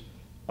speaks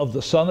of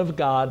the Son of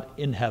God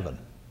in heaven.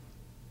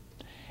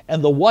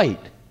 And the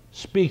white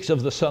speaks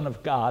of the Son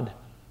of God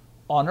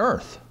on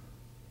earth.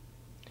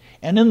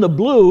 And in the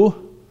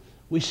blue,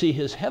 we see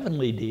his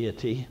heavenly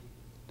deity,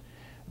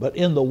 but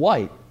in the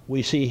white,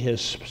 we see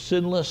his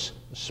sinless,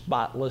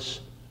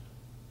 spotless,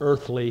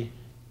 earthly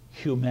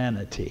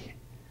humanity.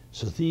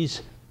 So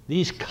these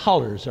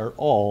colors are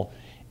all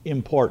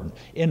important.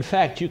 In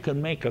fact, you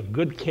can make a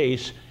good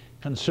case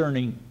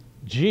concerning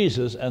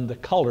Jesus and the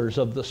colors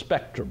of the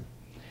spectrum,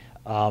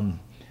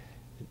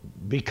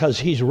 because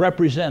he's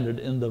represented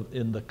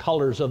in the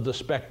colors of the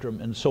spectrum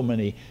in so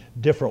many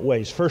different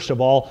ways. First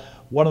of all,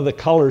 one of the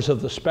colors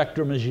of the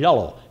spectrum is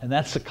yellow, and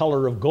that's the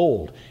color of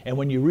gold. And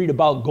when you read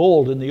about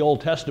gold in the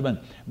Old Testament,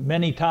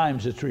 many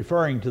times it's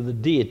referring to the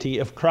deity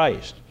of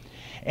Christ.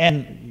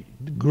 And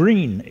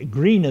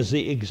green is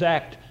the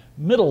exact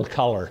middle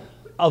color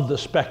of the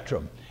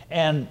spectrum.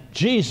 And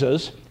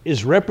Jesus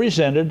is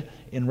represented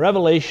in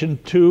Revelation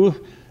 4,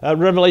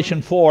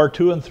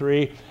 2 and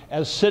 3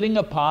 as sitting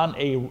upon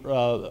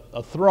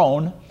a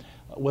throne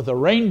with a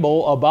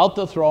rainbow about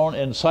the throne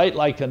in sight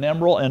like an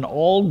emerald, and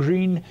all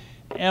green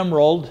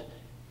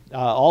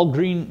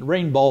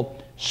rainbow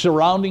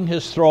surrounding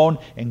his throne,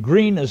 and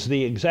green is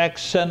the exact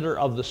center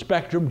of the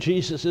spectrum.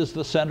 Jesus is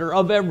the center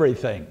of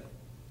everything,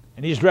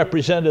 and he's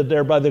represented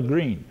there by the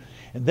green.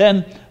 And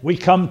then we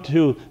come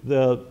to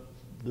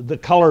the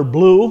color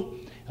blue,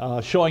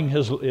 showing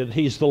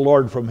he's the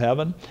Lord from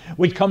heaven.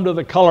 We come to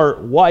the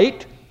color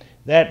white.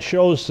 That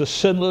shows the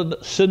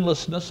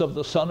sinlessness of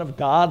the Son of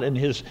God and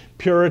his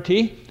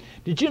purity.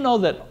 Did you know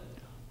that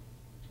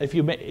if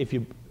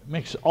you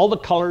mix all the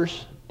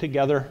colors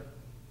together,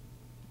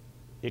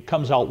 it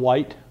comes out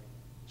white?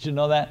 Did you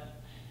know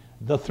that?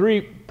 The three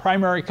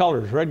primary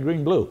colors, red,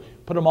 green, blue,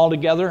 put them all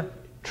together,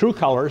 true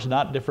colors,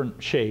 not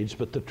different shades,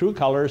 but the true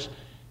colors,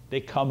 they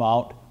come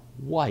out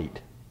white.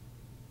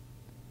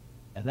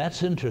 And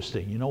that's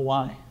interesting. You know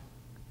why?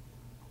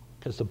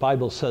 Because the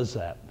Bible says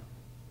that.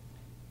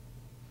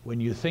 When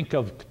you think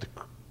of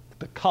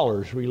the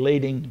colors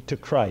relating to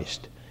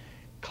Christ,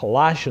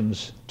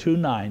 Colossians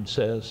 2:9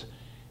 says,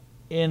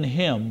 in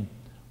him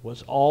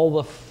was all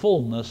the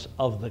fullness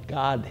of the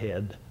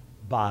Godhead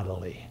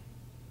bodily.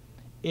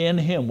 In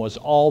him was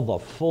all the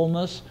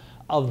fullness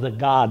of the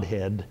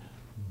Godhead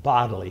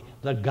bodily.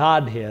 The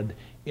Godhead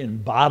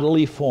in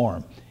bodily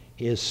form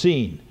is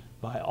seen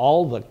by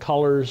all the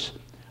colors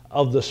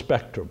of the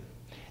spectrum.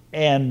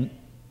 And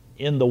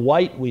in the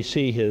white, we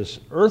see his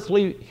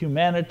earthly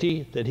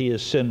humanity, that he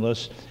is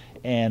sinless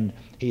and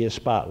he is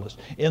spotless.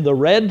 In the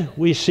red,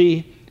 we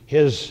see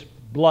his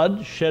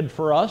blood shed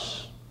for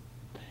us.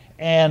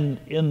 And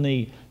in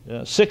the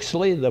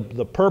sixthly, the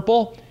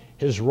purple,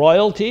 his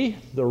royalty,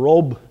 the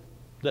robe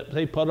that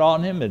they put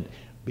on him, it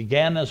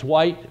began as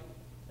white,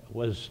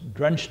 was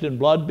drenched in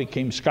blood,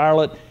 became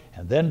scarlet,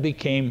 and then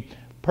became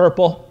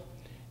purple.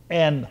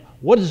 And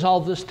what does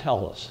all this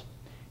tell us?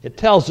 It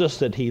tells us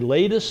that he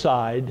laid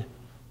aside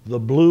the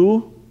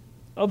blue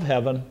of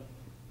heaven.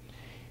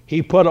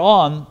 He put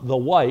on the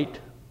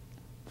white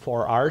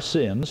for our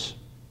sins,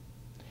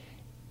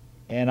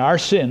 and our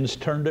sins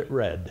turned it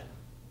red.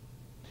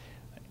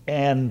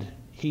 And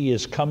he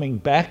is coming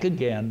back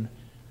again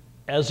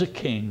as a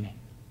king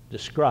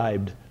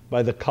described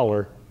by the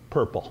color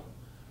purple.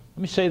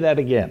 Let me say that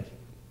again.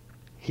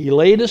 He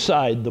laid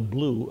aside the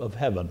blue of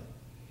heaven,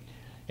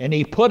 and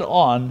he put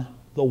on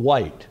the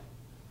white,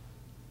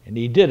 and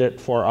he did it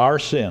for our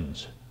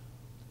sins.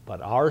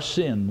 But our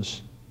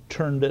sins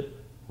turned it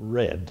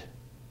red.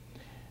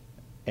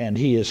 And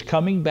he is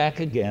coming back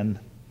again,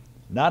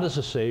 not as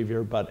a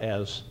Savior, but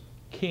as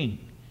King,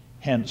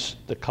 hence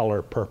the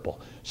color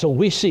purple. So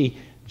we see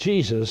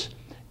Jesus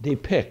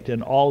depict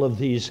in all of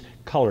these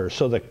colors.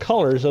 So the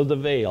colors of the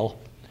veil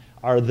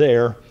are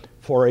there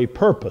for a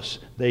purpose.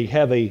 They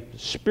have a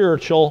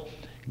spiritual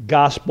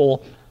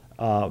gospel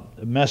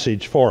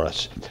message for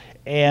us.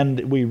 And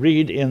we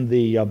read in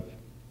the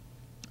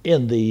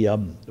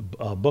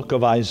book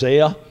of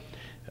Isaiah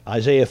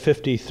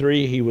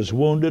 53, he was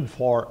wounded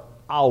for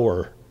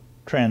our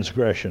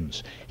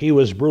transgressions. He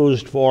was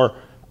bruised for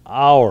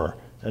our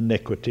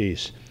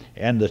iniquities.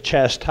 And the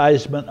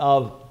chastisement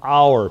of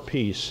our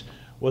peace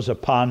was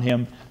upon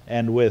him,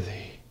 and with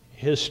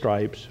his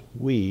stripes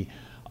we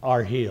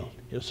are healed.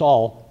 It's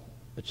all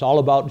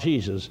about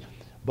Jesus,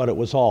 but it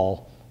was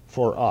all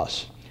for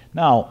us.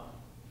 Now,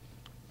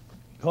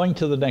 going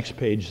to the next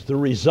page, the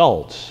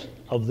results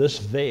of this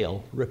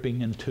veil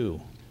ripping in two.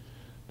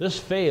 This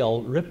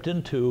veil ripped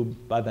in two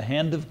by the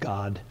hand of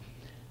God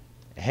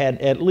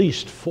had at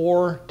least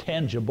 4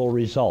 tangible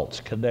results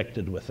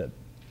connected with it.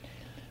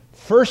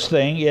 First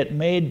thing, it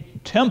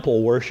made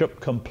temple worship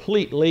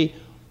completely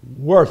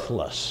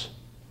worthless.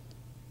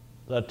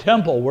 The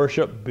temple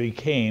worship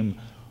became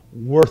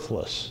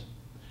worthless.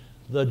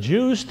 The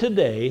Jews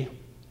today,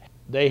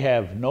 they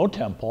have no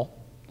temple,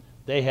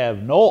 they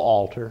have no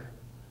altar,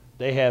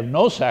 they have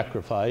no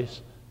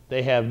sacrifice,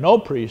 they have no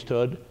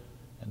priesthood,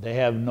 and they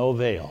have no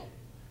veil.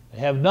 They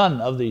have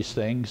none of these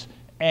things,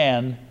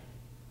 and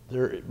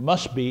there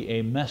must be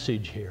a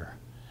message here.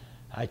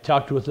 I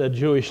talked with a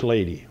Jewish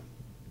lady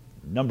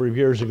a number of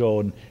years ago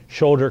and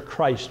showed her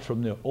Christ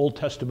from the Old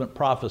Testament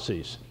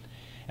prophecies.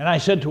 And I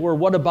said to her,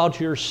 what about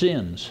your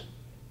sins?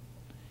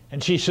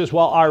 And she says,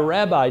 well, our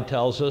rabbi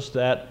tells us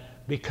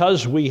that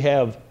because we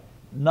have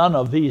none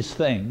of these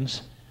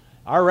things,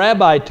 our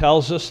rabbi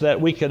tells us that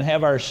we can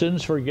have our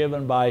sins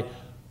forgiven by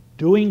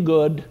doing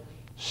good,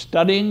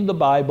 studying the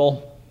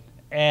Bible,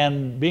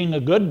 and being a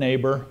good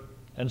neighbor,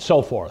 and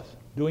so forth,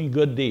 doing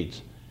good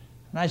deeds.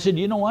 And I said,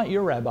 you know what?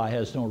 Your rabbi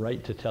has no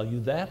right to tell you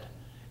that.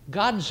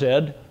 God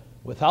said,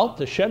 without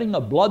the shedding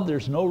of blood,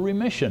 there's no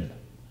remission.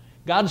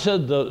 God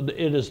said,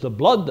 it is the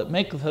blood that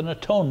maketh an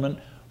atonement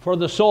for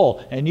the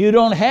soul. And you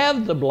don't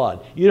have the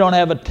blood. You don't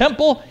have a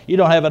temple. You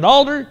don't have an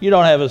altar. You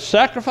don't have a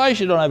sacrifice.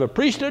 You don't have a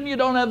priesthood. And you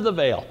don't have the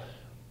veil.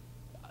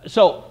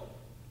 So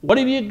What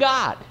have you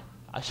got?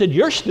 I said,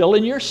 you're still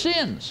in your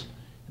sins.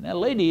 And that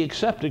lady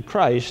accepted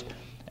Christ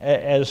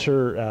as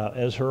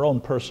her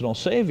own personal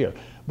Savior.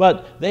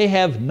 But they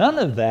have none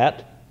of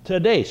that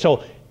today.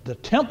 So the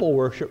temple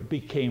worship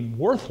became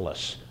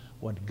worthless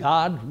when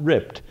God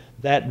ripped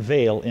that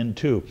veil in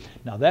two.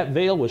 Now that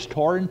veil was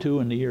torn in two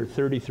in the year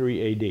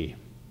 33 AD.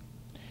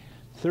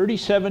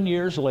 37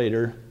 years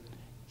later,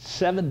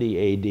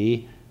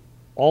 70 AD,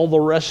 all the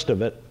rest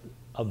of it,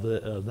 of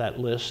that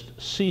list,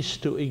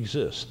 ceased to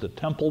exist. The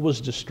temple was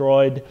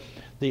destroyed,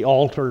 the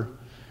altar,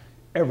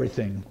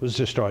 everything was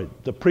destroyed.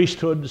 The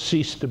priesthood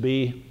ceased to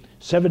be.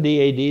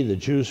 70 AD, the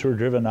Jews were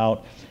driven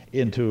out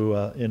into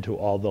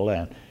all the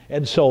land.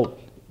 And so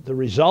the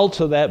results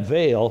of that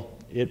veil,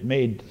 it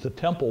made the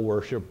temple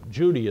worship,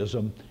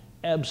 Judaism,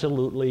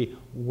 absolutely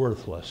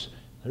worthless.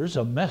 There's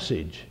a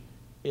message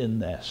in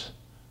this.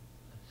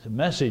 The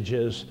message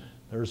is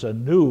there's a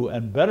new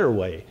and better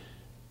way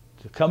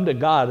to come to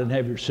God and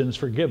have your sins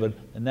forgiven,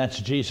 and that's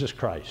Jesus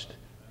Christ.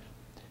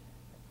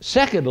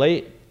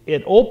 Secondly,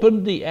 it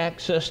opened the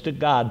access to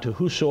God to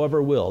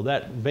whosoever will.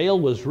 That veil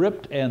was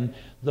ripped and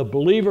the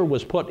believer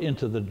was put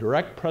into the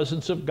direct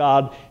presence of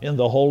God in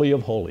the Holy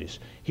of Holies.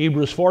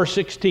 Hebrews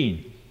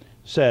 4:16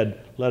 said,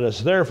 "Let us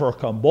therefore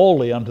come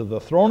boldly unto the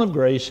throne of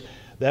grace,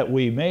 that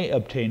we may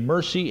obtain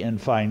mercy and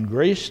find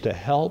grace to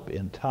help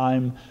in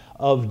time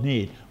of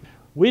need."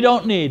 We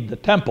don't need the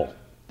temple,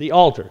 the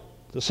altar,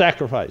 the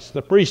sacrifice,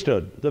 the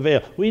priesthood, the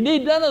veil. We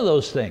need none of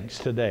those things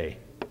today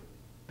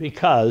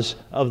because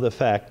of the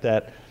fact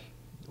that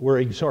we're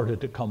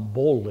exhorted to come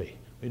boldly.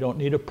 We don't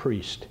need a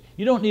priest.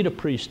 You don't need a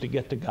priest to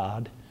get to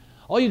God.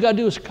 All you got to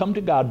do is come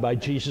to God by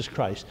Jesus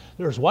Christ.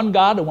 There's one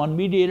God and one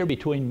mediator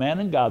between man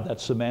and God.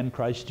 That's the man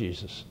Christ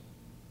Jesus.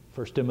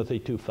 1 Timothy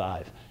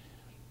 2:5.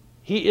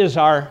 He is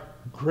our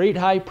great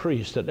high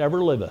priest that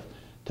ever liveth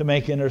to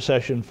make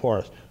intercession for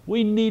us.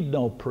 We need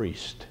no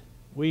priest.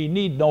 We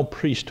need no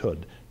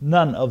priesthood.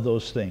 None of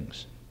those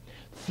things.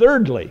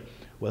 Thirdly,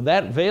 when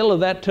that veil of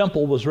that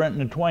temple was rent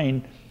in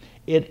twain,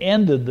 it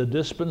ended the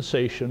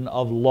dispensation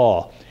of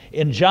law.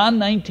 In John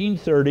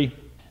 19:30,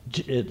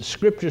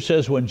 Scripture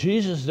says, when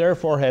Jesus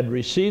therefore had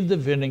received the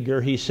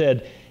vinegar, he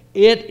said,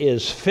 "It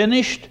is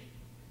finished,"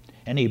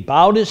 and he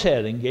bowed his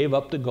head and gave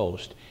up the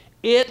ghost.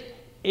 It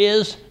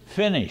is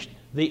finished.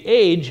 The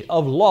age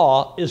of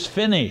law is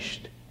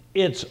finished.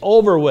 It's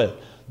over with.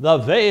 The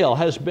veil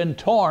has been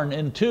torn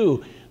in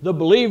two. The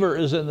believer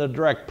is in the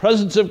direct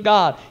presence of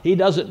God. He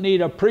doesn't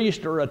need a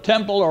priest or a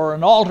temple or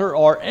an altar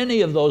or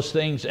any of those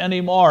things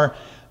anymore.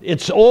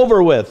 It's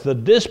over with. The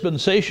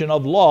dispensation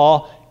of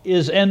law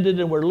is ended,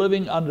 and we're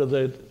living under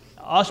the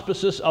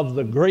auspices of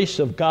the grace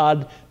of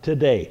God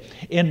today.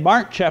 In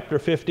Mark chapter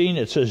 15,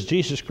 it says,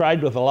 Jesus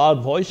cried with a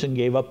loud voice and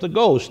gave up the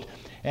ghost.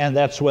 And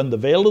that's when the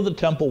veil of the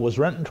temple was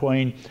rent in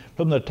twain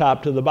from the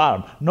top to the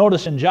bottom.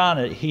 Notice in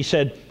John, he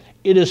said,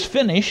 "It is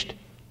finished,"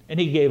 and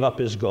he gave up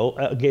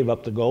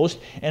the ghost.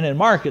 And in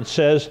Mark it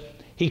says,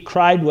 he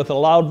cried with a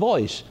loud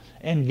voice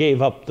and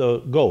gave up the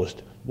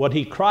ghost. What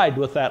he cried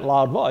with that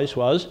loud voice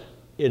was,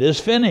 "It is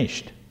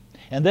finished."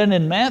 And then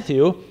in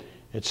Matthew,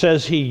 it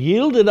says he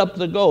yielded up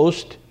the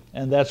ghost,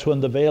 and that's when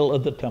the veil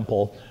of the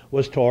temple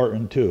was torn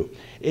in two.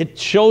 It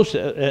shows,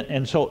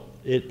 and so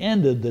it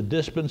ended the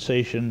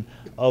dispensation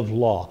of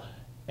law.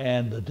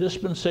 And the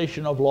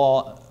dispensation of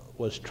law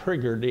was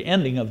triggered, the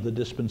ending of the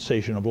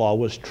dispensation of law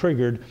was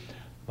triggered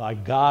by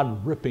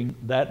God ripping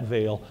that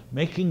veil,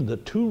 making the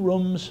two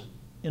rooms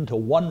into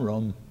one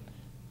room,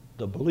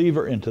 the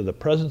believer into the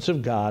presence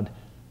of God.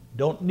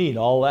 Don't need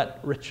all that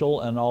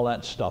ritual and all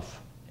that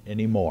stuff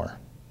anymore.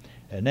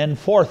 And then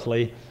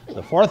fourthly,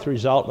 the fourth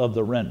result of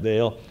the rent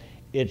veil,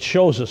 it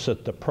shows us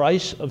that the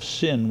price of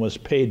sin was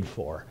paid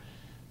for.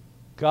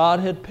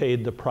 God had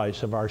paid the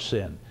price of our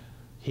sin.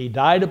 He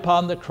died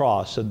upon the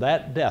cross, and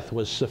that death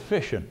was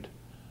sufficient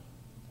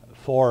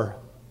for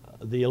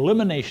the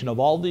elimination of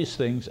all these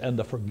things and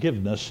the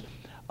forgiveness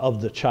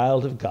of the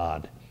child of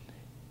God.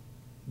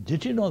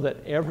 Did you know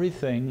that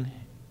everything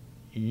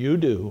you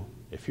do,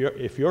 if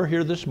you're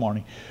here this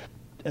morning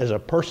as a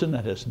person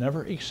that has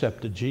never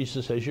accepted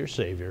Jesus as your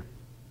Savior,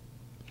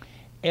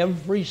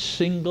 every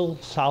single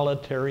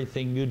solitary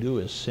thing you do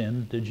is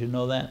sin? Did you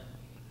know that?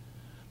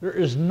 There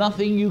is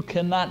nothing you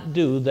cannot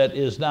do that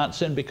is not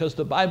sin, because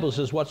the Bible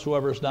says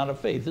whatsoever is not of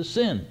faith is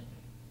sin.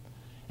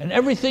 And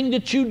everything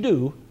that you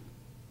do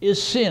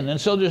is sin.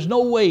 And so there's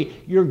no way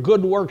your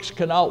good works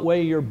can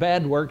outweigh your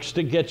bad works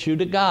to get you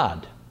to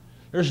God.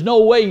 There's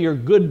no way your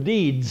good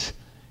deeds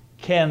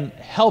can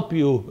help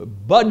you,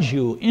 budge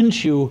you,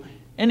 inch you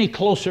any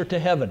closer to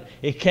heaven.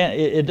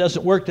 It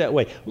doesn't work that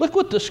way. Look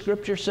what the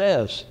Scripture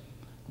says.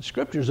 The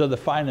Scriptures are the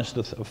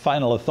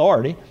final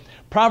authority.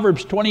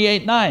 Proverbs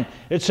 28:9,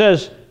 it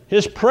says,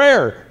 his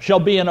prayer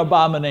shall be an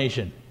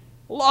abomination.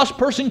 A lost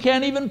person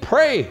can't even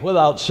pray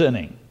without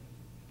sinning.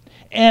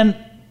 And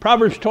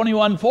Proverbs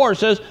 21:4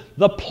 says,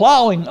 the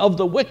plowing of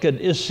the wicked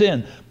is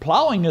sin.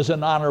 Plowing is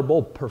an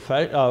honorable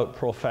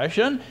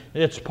profession.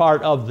 It's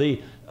part of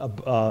the,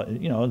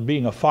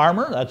 being a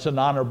farmer. That's an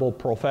honorable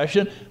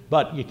profession.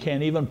 But you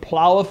can't even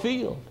plow a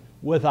field.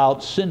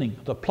 without sinning.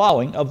 The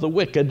plowing of the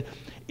wicked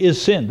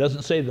is sin. It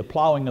doesn't say the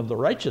plowing of the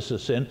righteous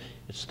is sin.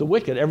 It's the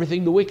wicked.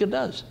 Everything the wicked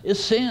does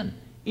is sin.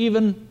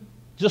 Even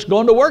just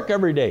going to work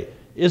every day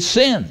is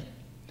sin.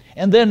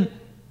 And then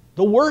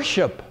the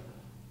worship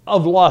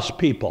of lost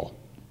people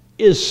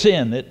is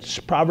sin. It's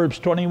Proverbs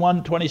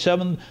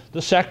 21:27,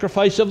 the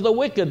sacrifice of the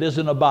wicked is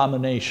an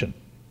abomination.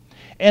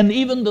 And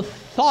even the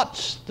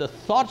thoughts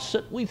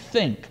that we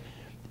think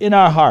in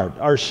our heart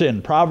are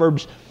sin.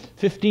 Proverbs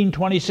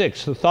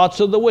 15:26, the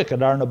thoughts of the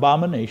wicked are an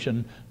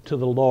abomination to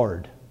the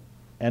Lord.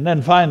 And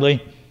then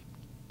finally,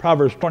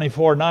 Proverbs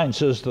 24:9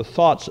 says the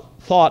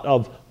thought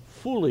of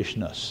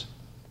foolishness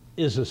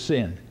is a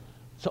sin.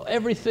 So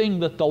everything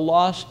that the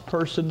lost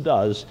person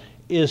does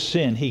is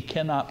sin. He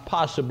cannot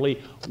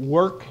possibly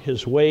work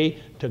his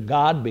way to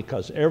God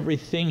because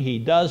everything he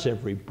does,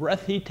 every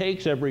breath he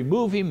takes, every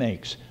move he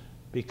makes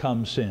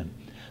becomes sin.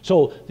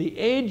 So the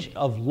age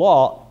of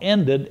law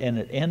ended, and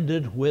it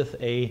ended with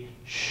a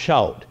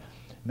shout.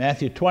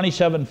 Matthew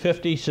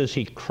 27:50 says,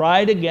 he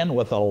cried again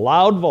with a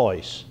loud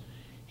voice.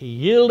 He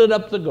yielded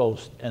up the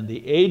ghost, and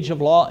the age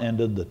of law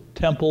ended.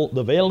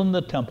 The veil in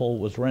the temple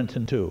was rent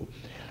in two.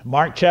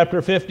 Mark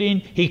chapter 15,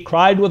 he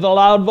cried with a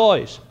loud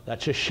voice.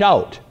 That's a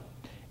shout.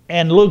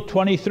 And Luke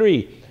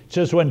 23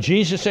 says, when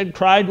Jesus had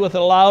cried with a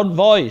loud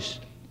voice,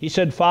 he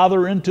said,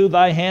 Father, into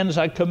thy hands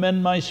I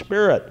commend my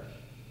spirit.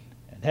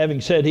 And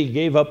having said, he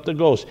gave up the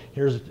ghost.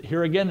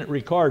 Here again it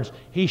records,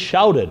 he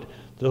shouted.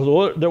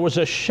 There was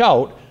a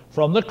shout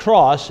from the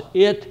cross,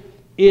 it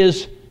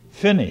is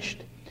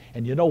finished.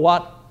 And you know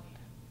what?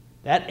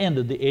 That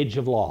ended the age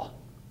of law.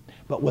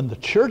 But when the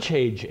church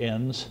age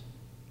ends,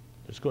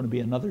 there's going to be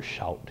another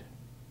shout.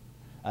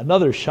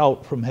 Another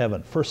shout from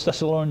heaven. 1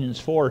 Thessalonians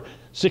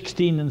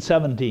 4:16 and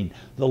 17.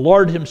 The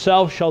Lord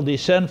himself shall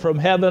descend from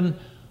heaven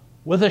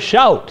with a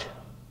shout.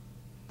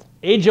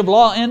 Age of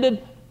law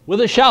ended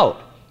with a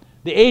shout.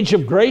 The age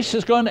of grace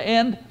is going to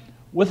end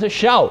with a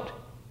shout.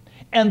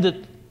 And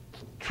the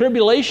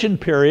tribulation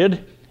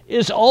period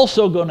is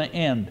also going to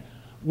end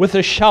with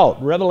a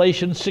shout.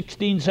 Revelation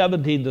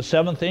 16:17, the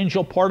seventh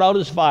angel poured out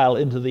his vial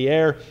into the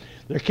air.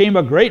 There came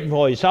a great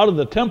voice out of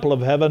the temple of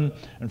heaven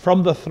and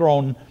from the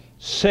throne,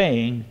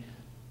 saying,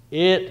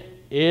 it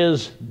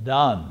is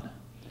done.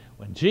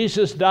 When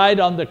Jesus died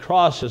on the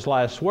cross, his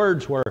last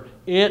words were,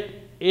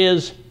 it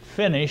is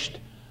finished.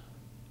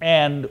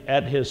 And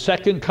at his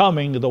second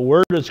coming, the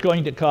word is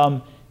going to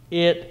come,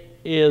 it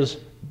is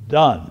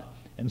done.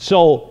 And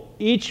so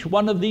each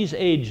one of these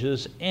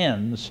ages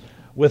ends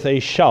with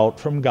a shout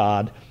from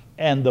God,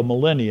 and the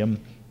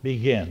millennium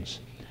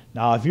begins.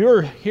 Now, if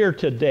you're here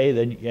today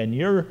and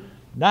you're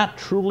not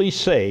truly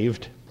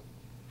saved,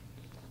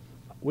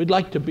 we'd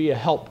like to be a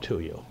help to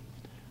you.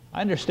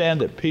 I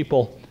understand that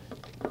people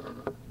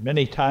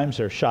many times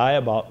are shy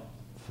about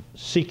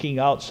seeking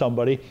out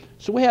somebody,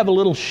 so we have a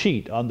little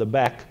sheet on the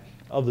back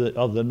of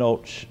the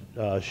note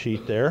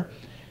sheet there.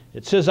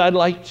 It says, I'd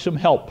like some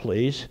help,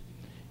 please.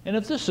 And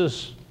if this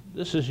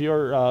is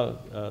your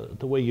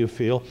the way you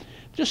feel,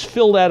 just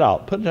fill that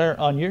out. Put there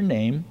on your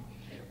name,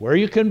 where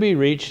you can be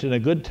reached, and a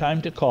good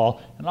time to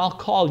call, and I'll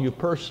call you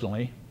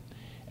personally,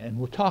 and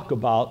we'll talk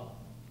about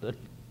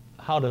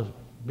how to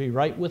be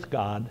right with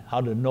God, how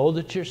to know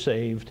that you're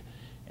saved,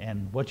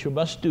 and what you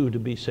must do to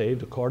be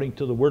saved according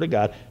to the Word of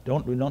God.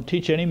 We don't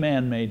teach any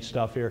man-made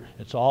stuff here.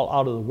 It's all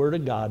out of the Word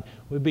of God.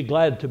 We'd be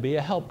glad to be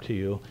a help to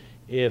you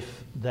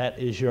if that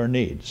is your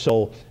need.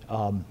 So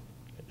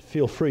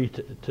feel free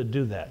to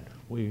do that.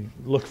 We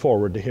look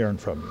forward to hearing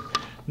from you.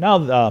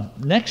 Now,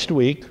 next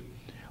week,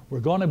 we're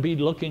going to be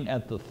looking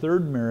at the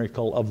third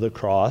miracle of the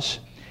cross.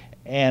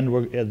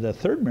 And the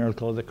third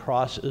miracle of the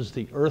cross is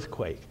the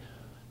earthquake.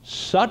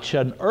 Such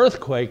an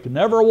earthquake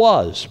never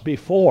was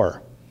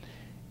before.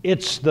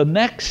 It's the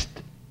next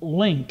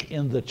link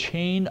in the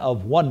chain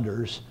of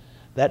wonders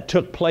that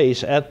took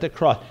place at the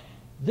cross.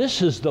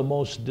 This is the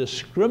most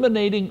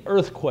discriminating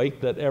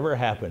earthquake that ever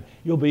happened.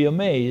 You'll be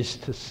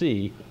amazed to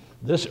see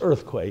this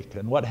earthquake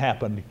and what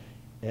happened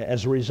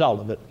as a result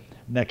of it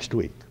next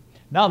week.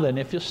 Now then,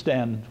 if you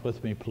stand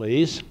with me,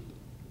 please,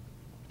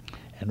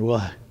 and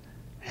we'll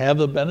have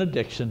the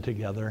benediction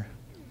together,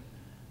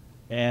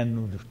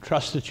 and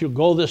trust that you'll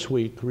go this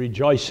week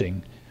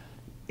rejoicing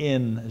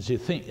in, as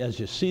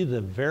you see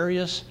the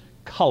various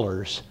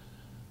colors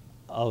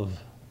of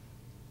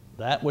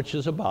that which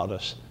is about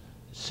us,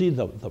 see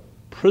the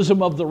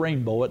prism of the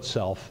rainbow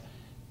itself,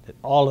 that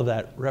all of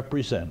that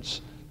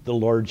represents the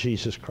Lord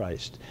Jesus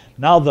Christ.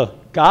 Now the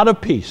God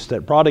of peace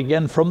that brought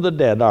again from the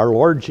dead our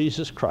Lord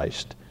Jesus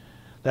Christ,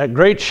 that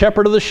great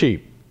shepherd of the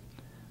sheep,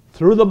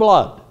 through the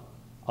blood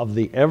of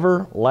the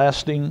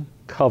everlasting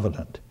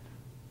covenant,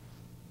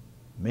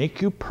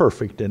 make you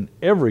perfect in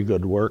every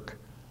good work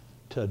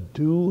to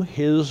do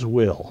his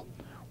will,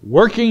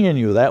 working in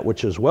you that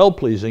which is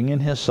well-pleasing in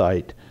his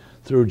sight,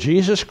 through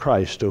Jesus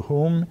Christ, to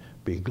whom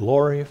be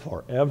glory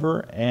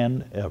forever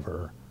and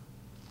ever.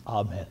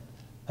 Amen.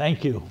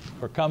 Thank you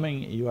for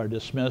coming. You are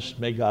dismissed.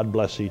 May God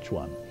bless each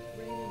one.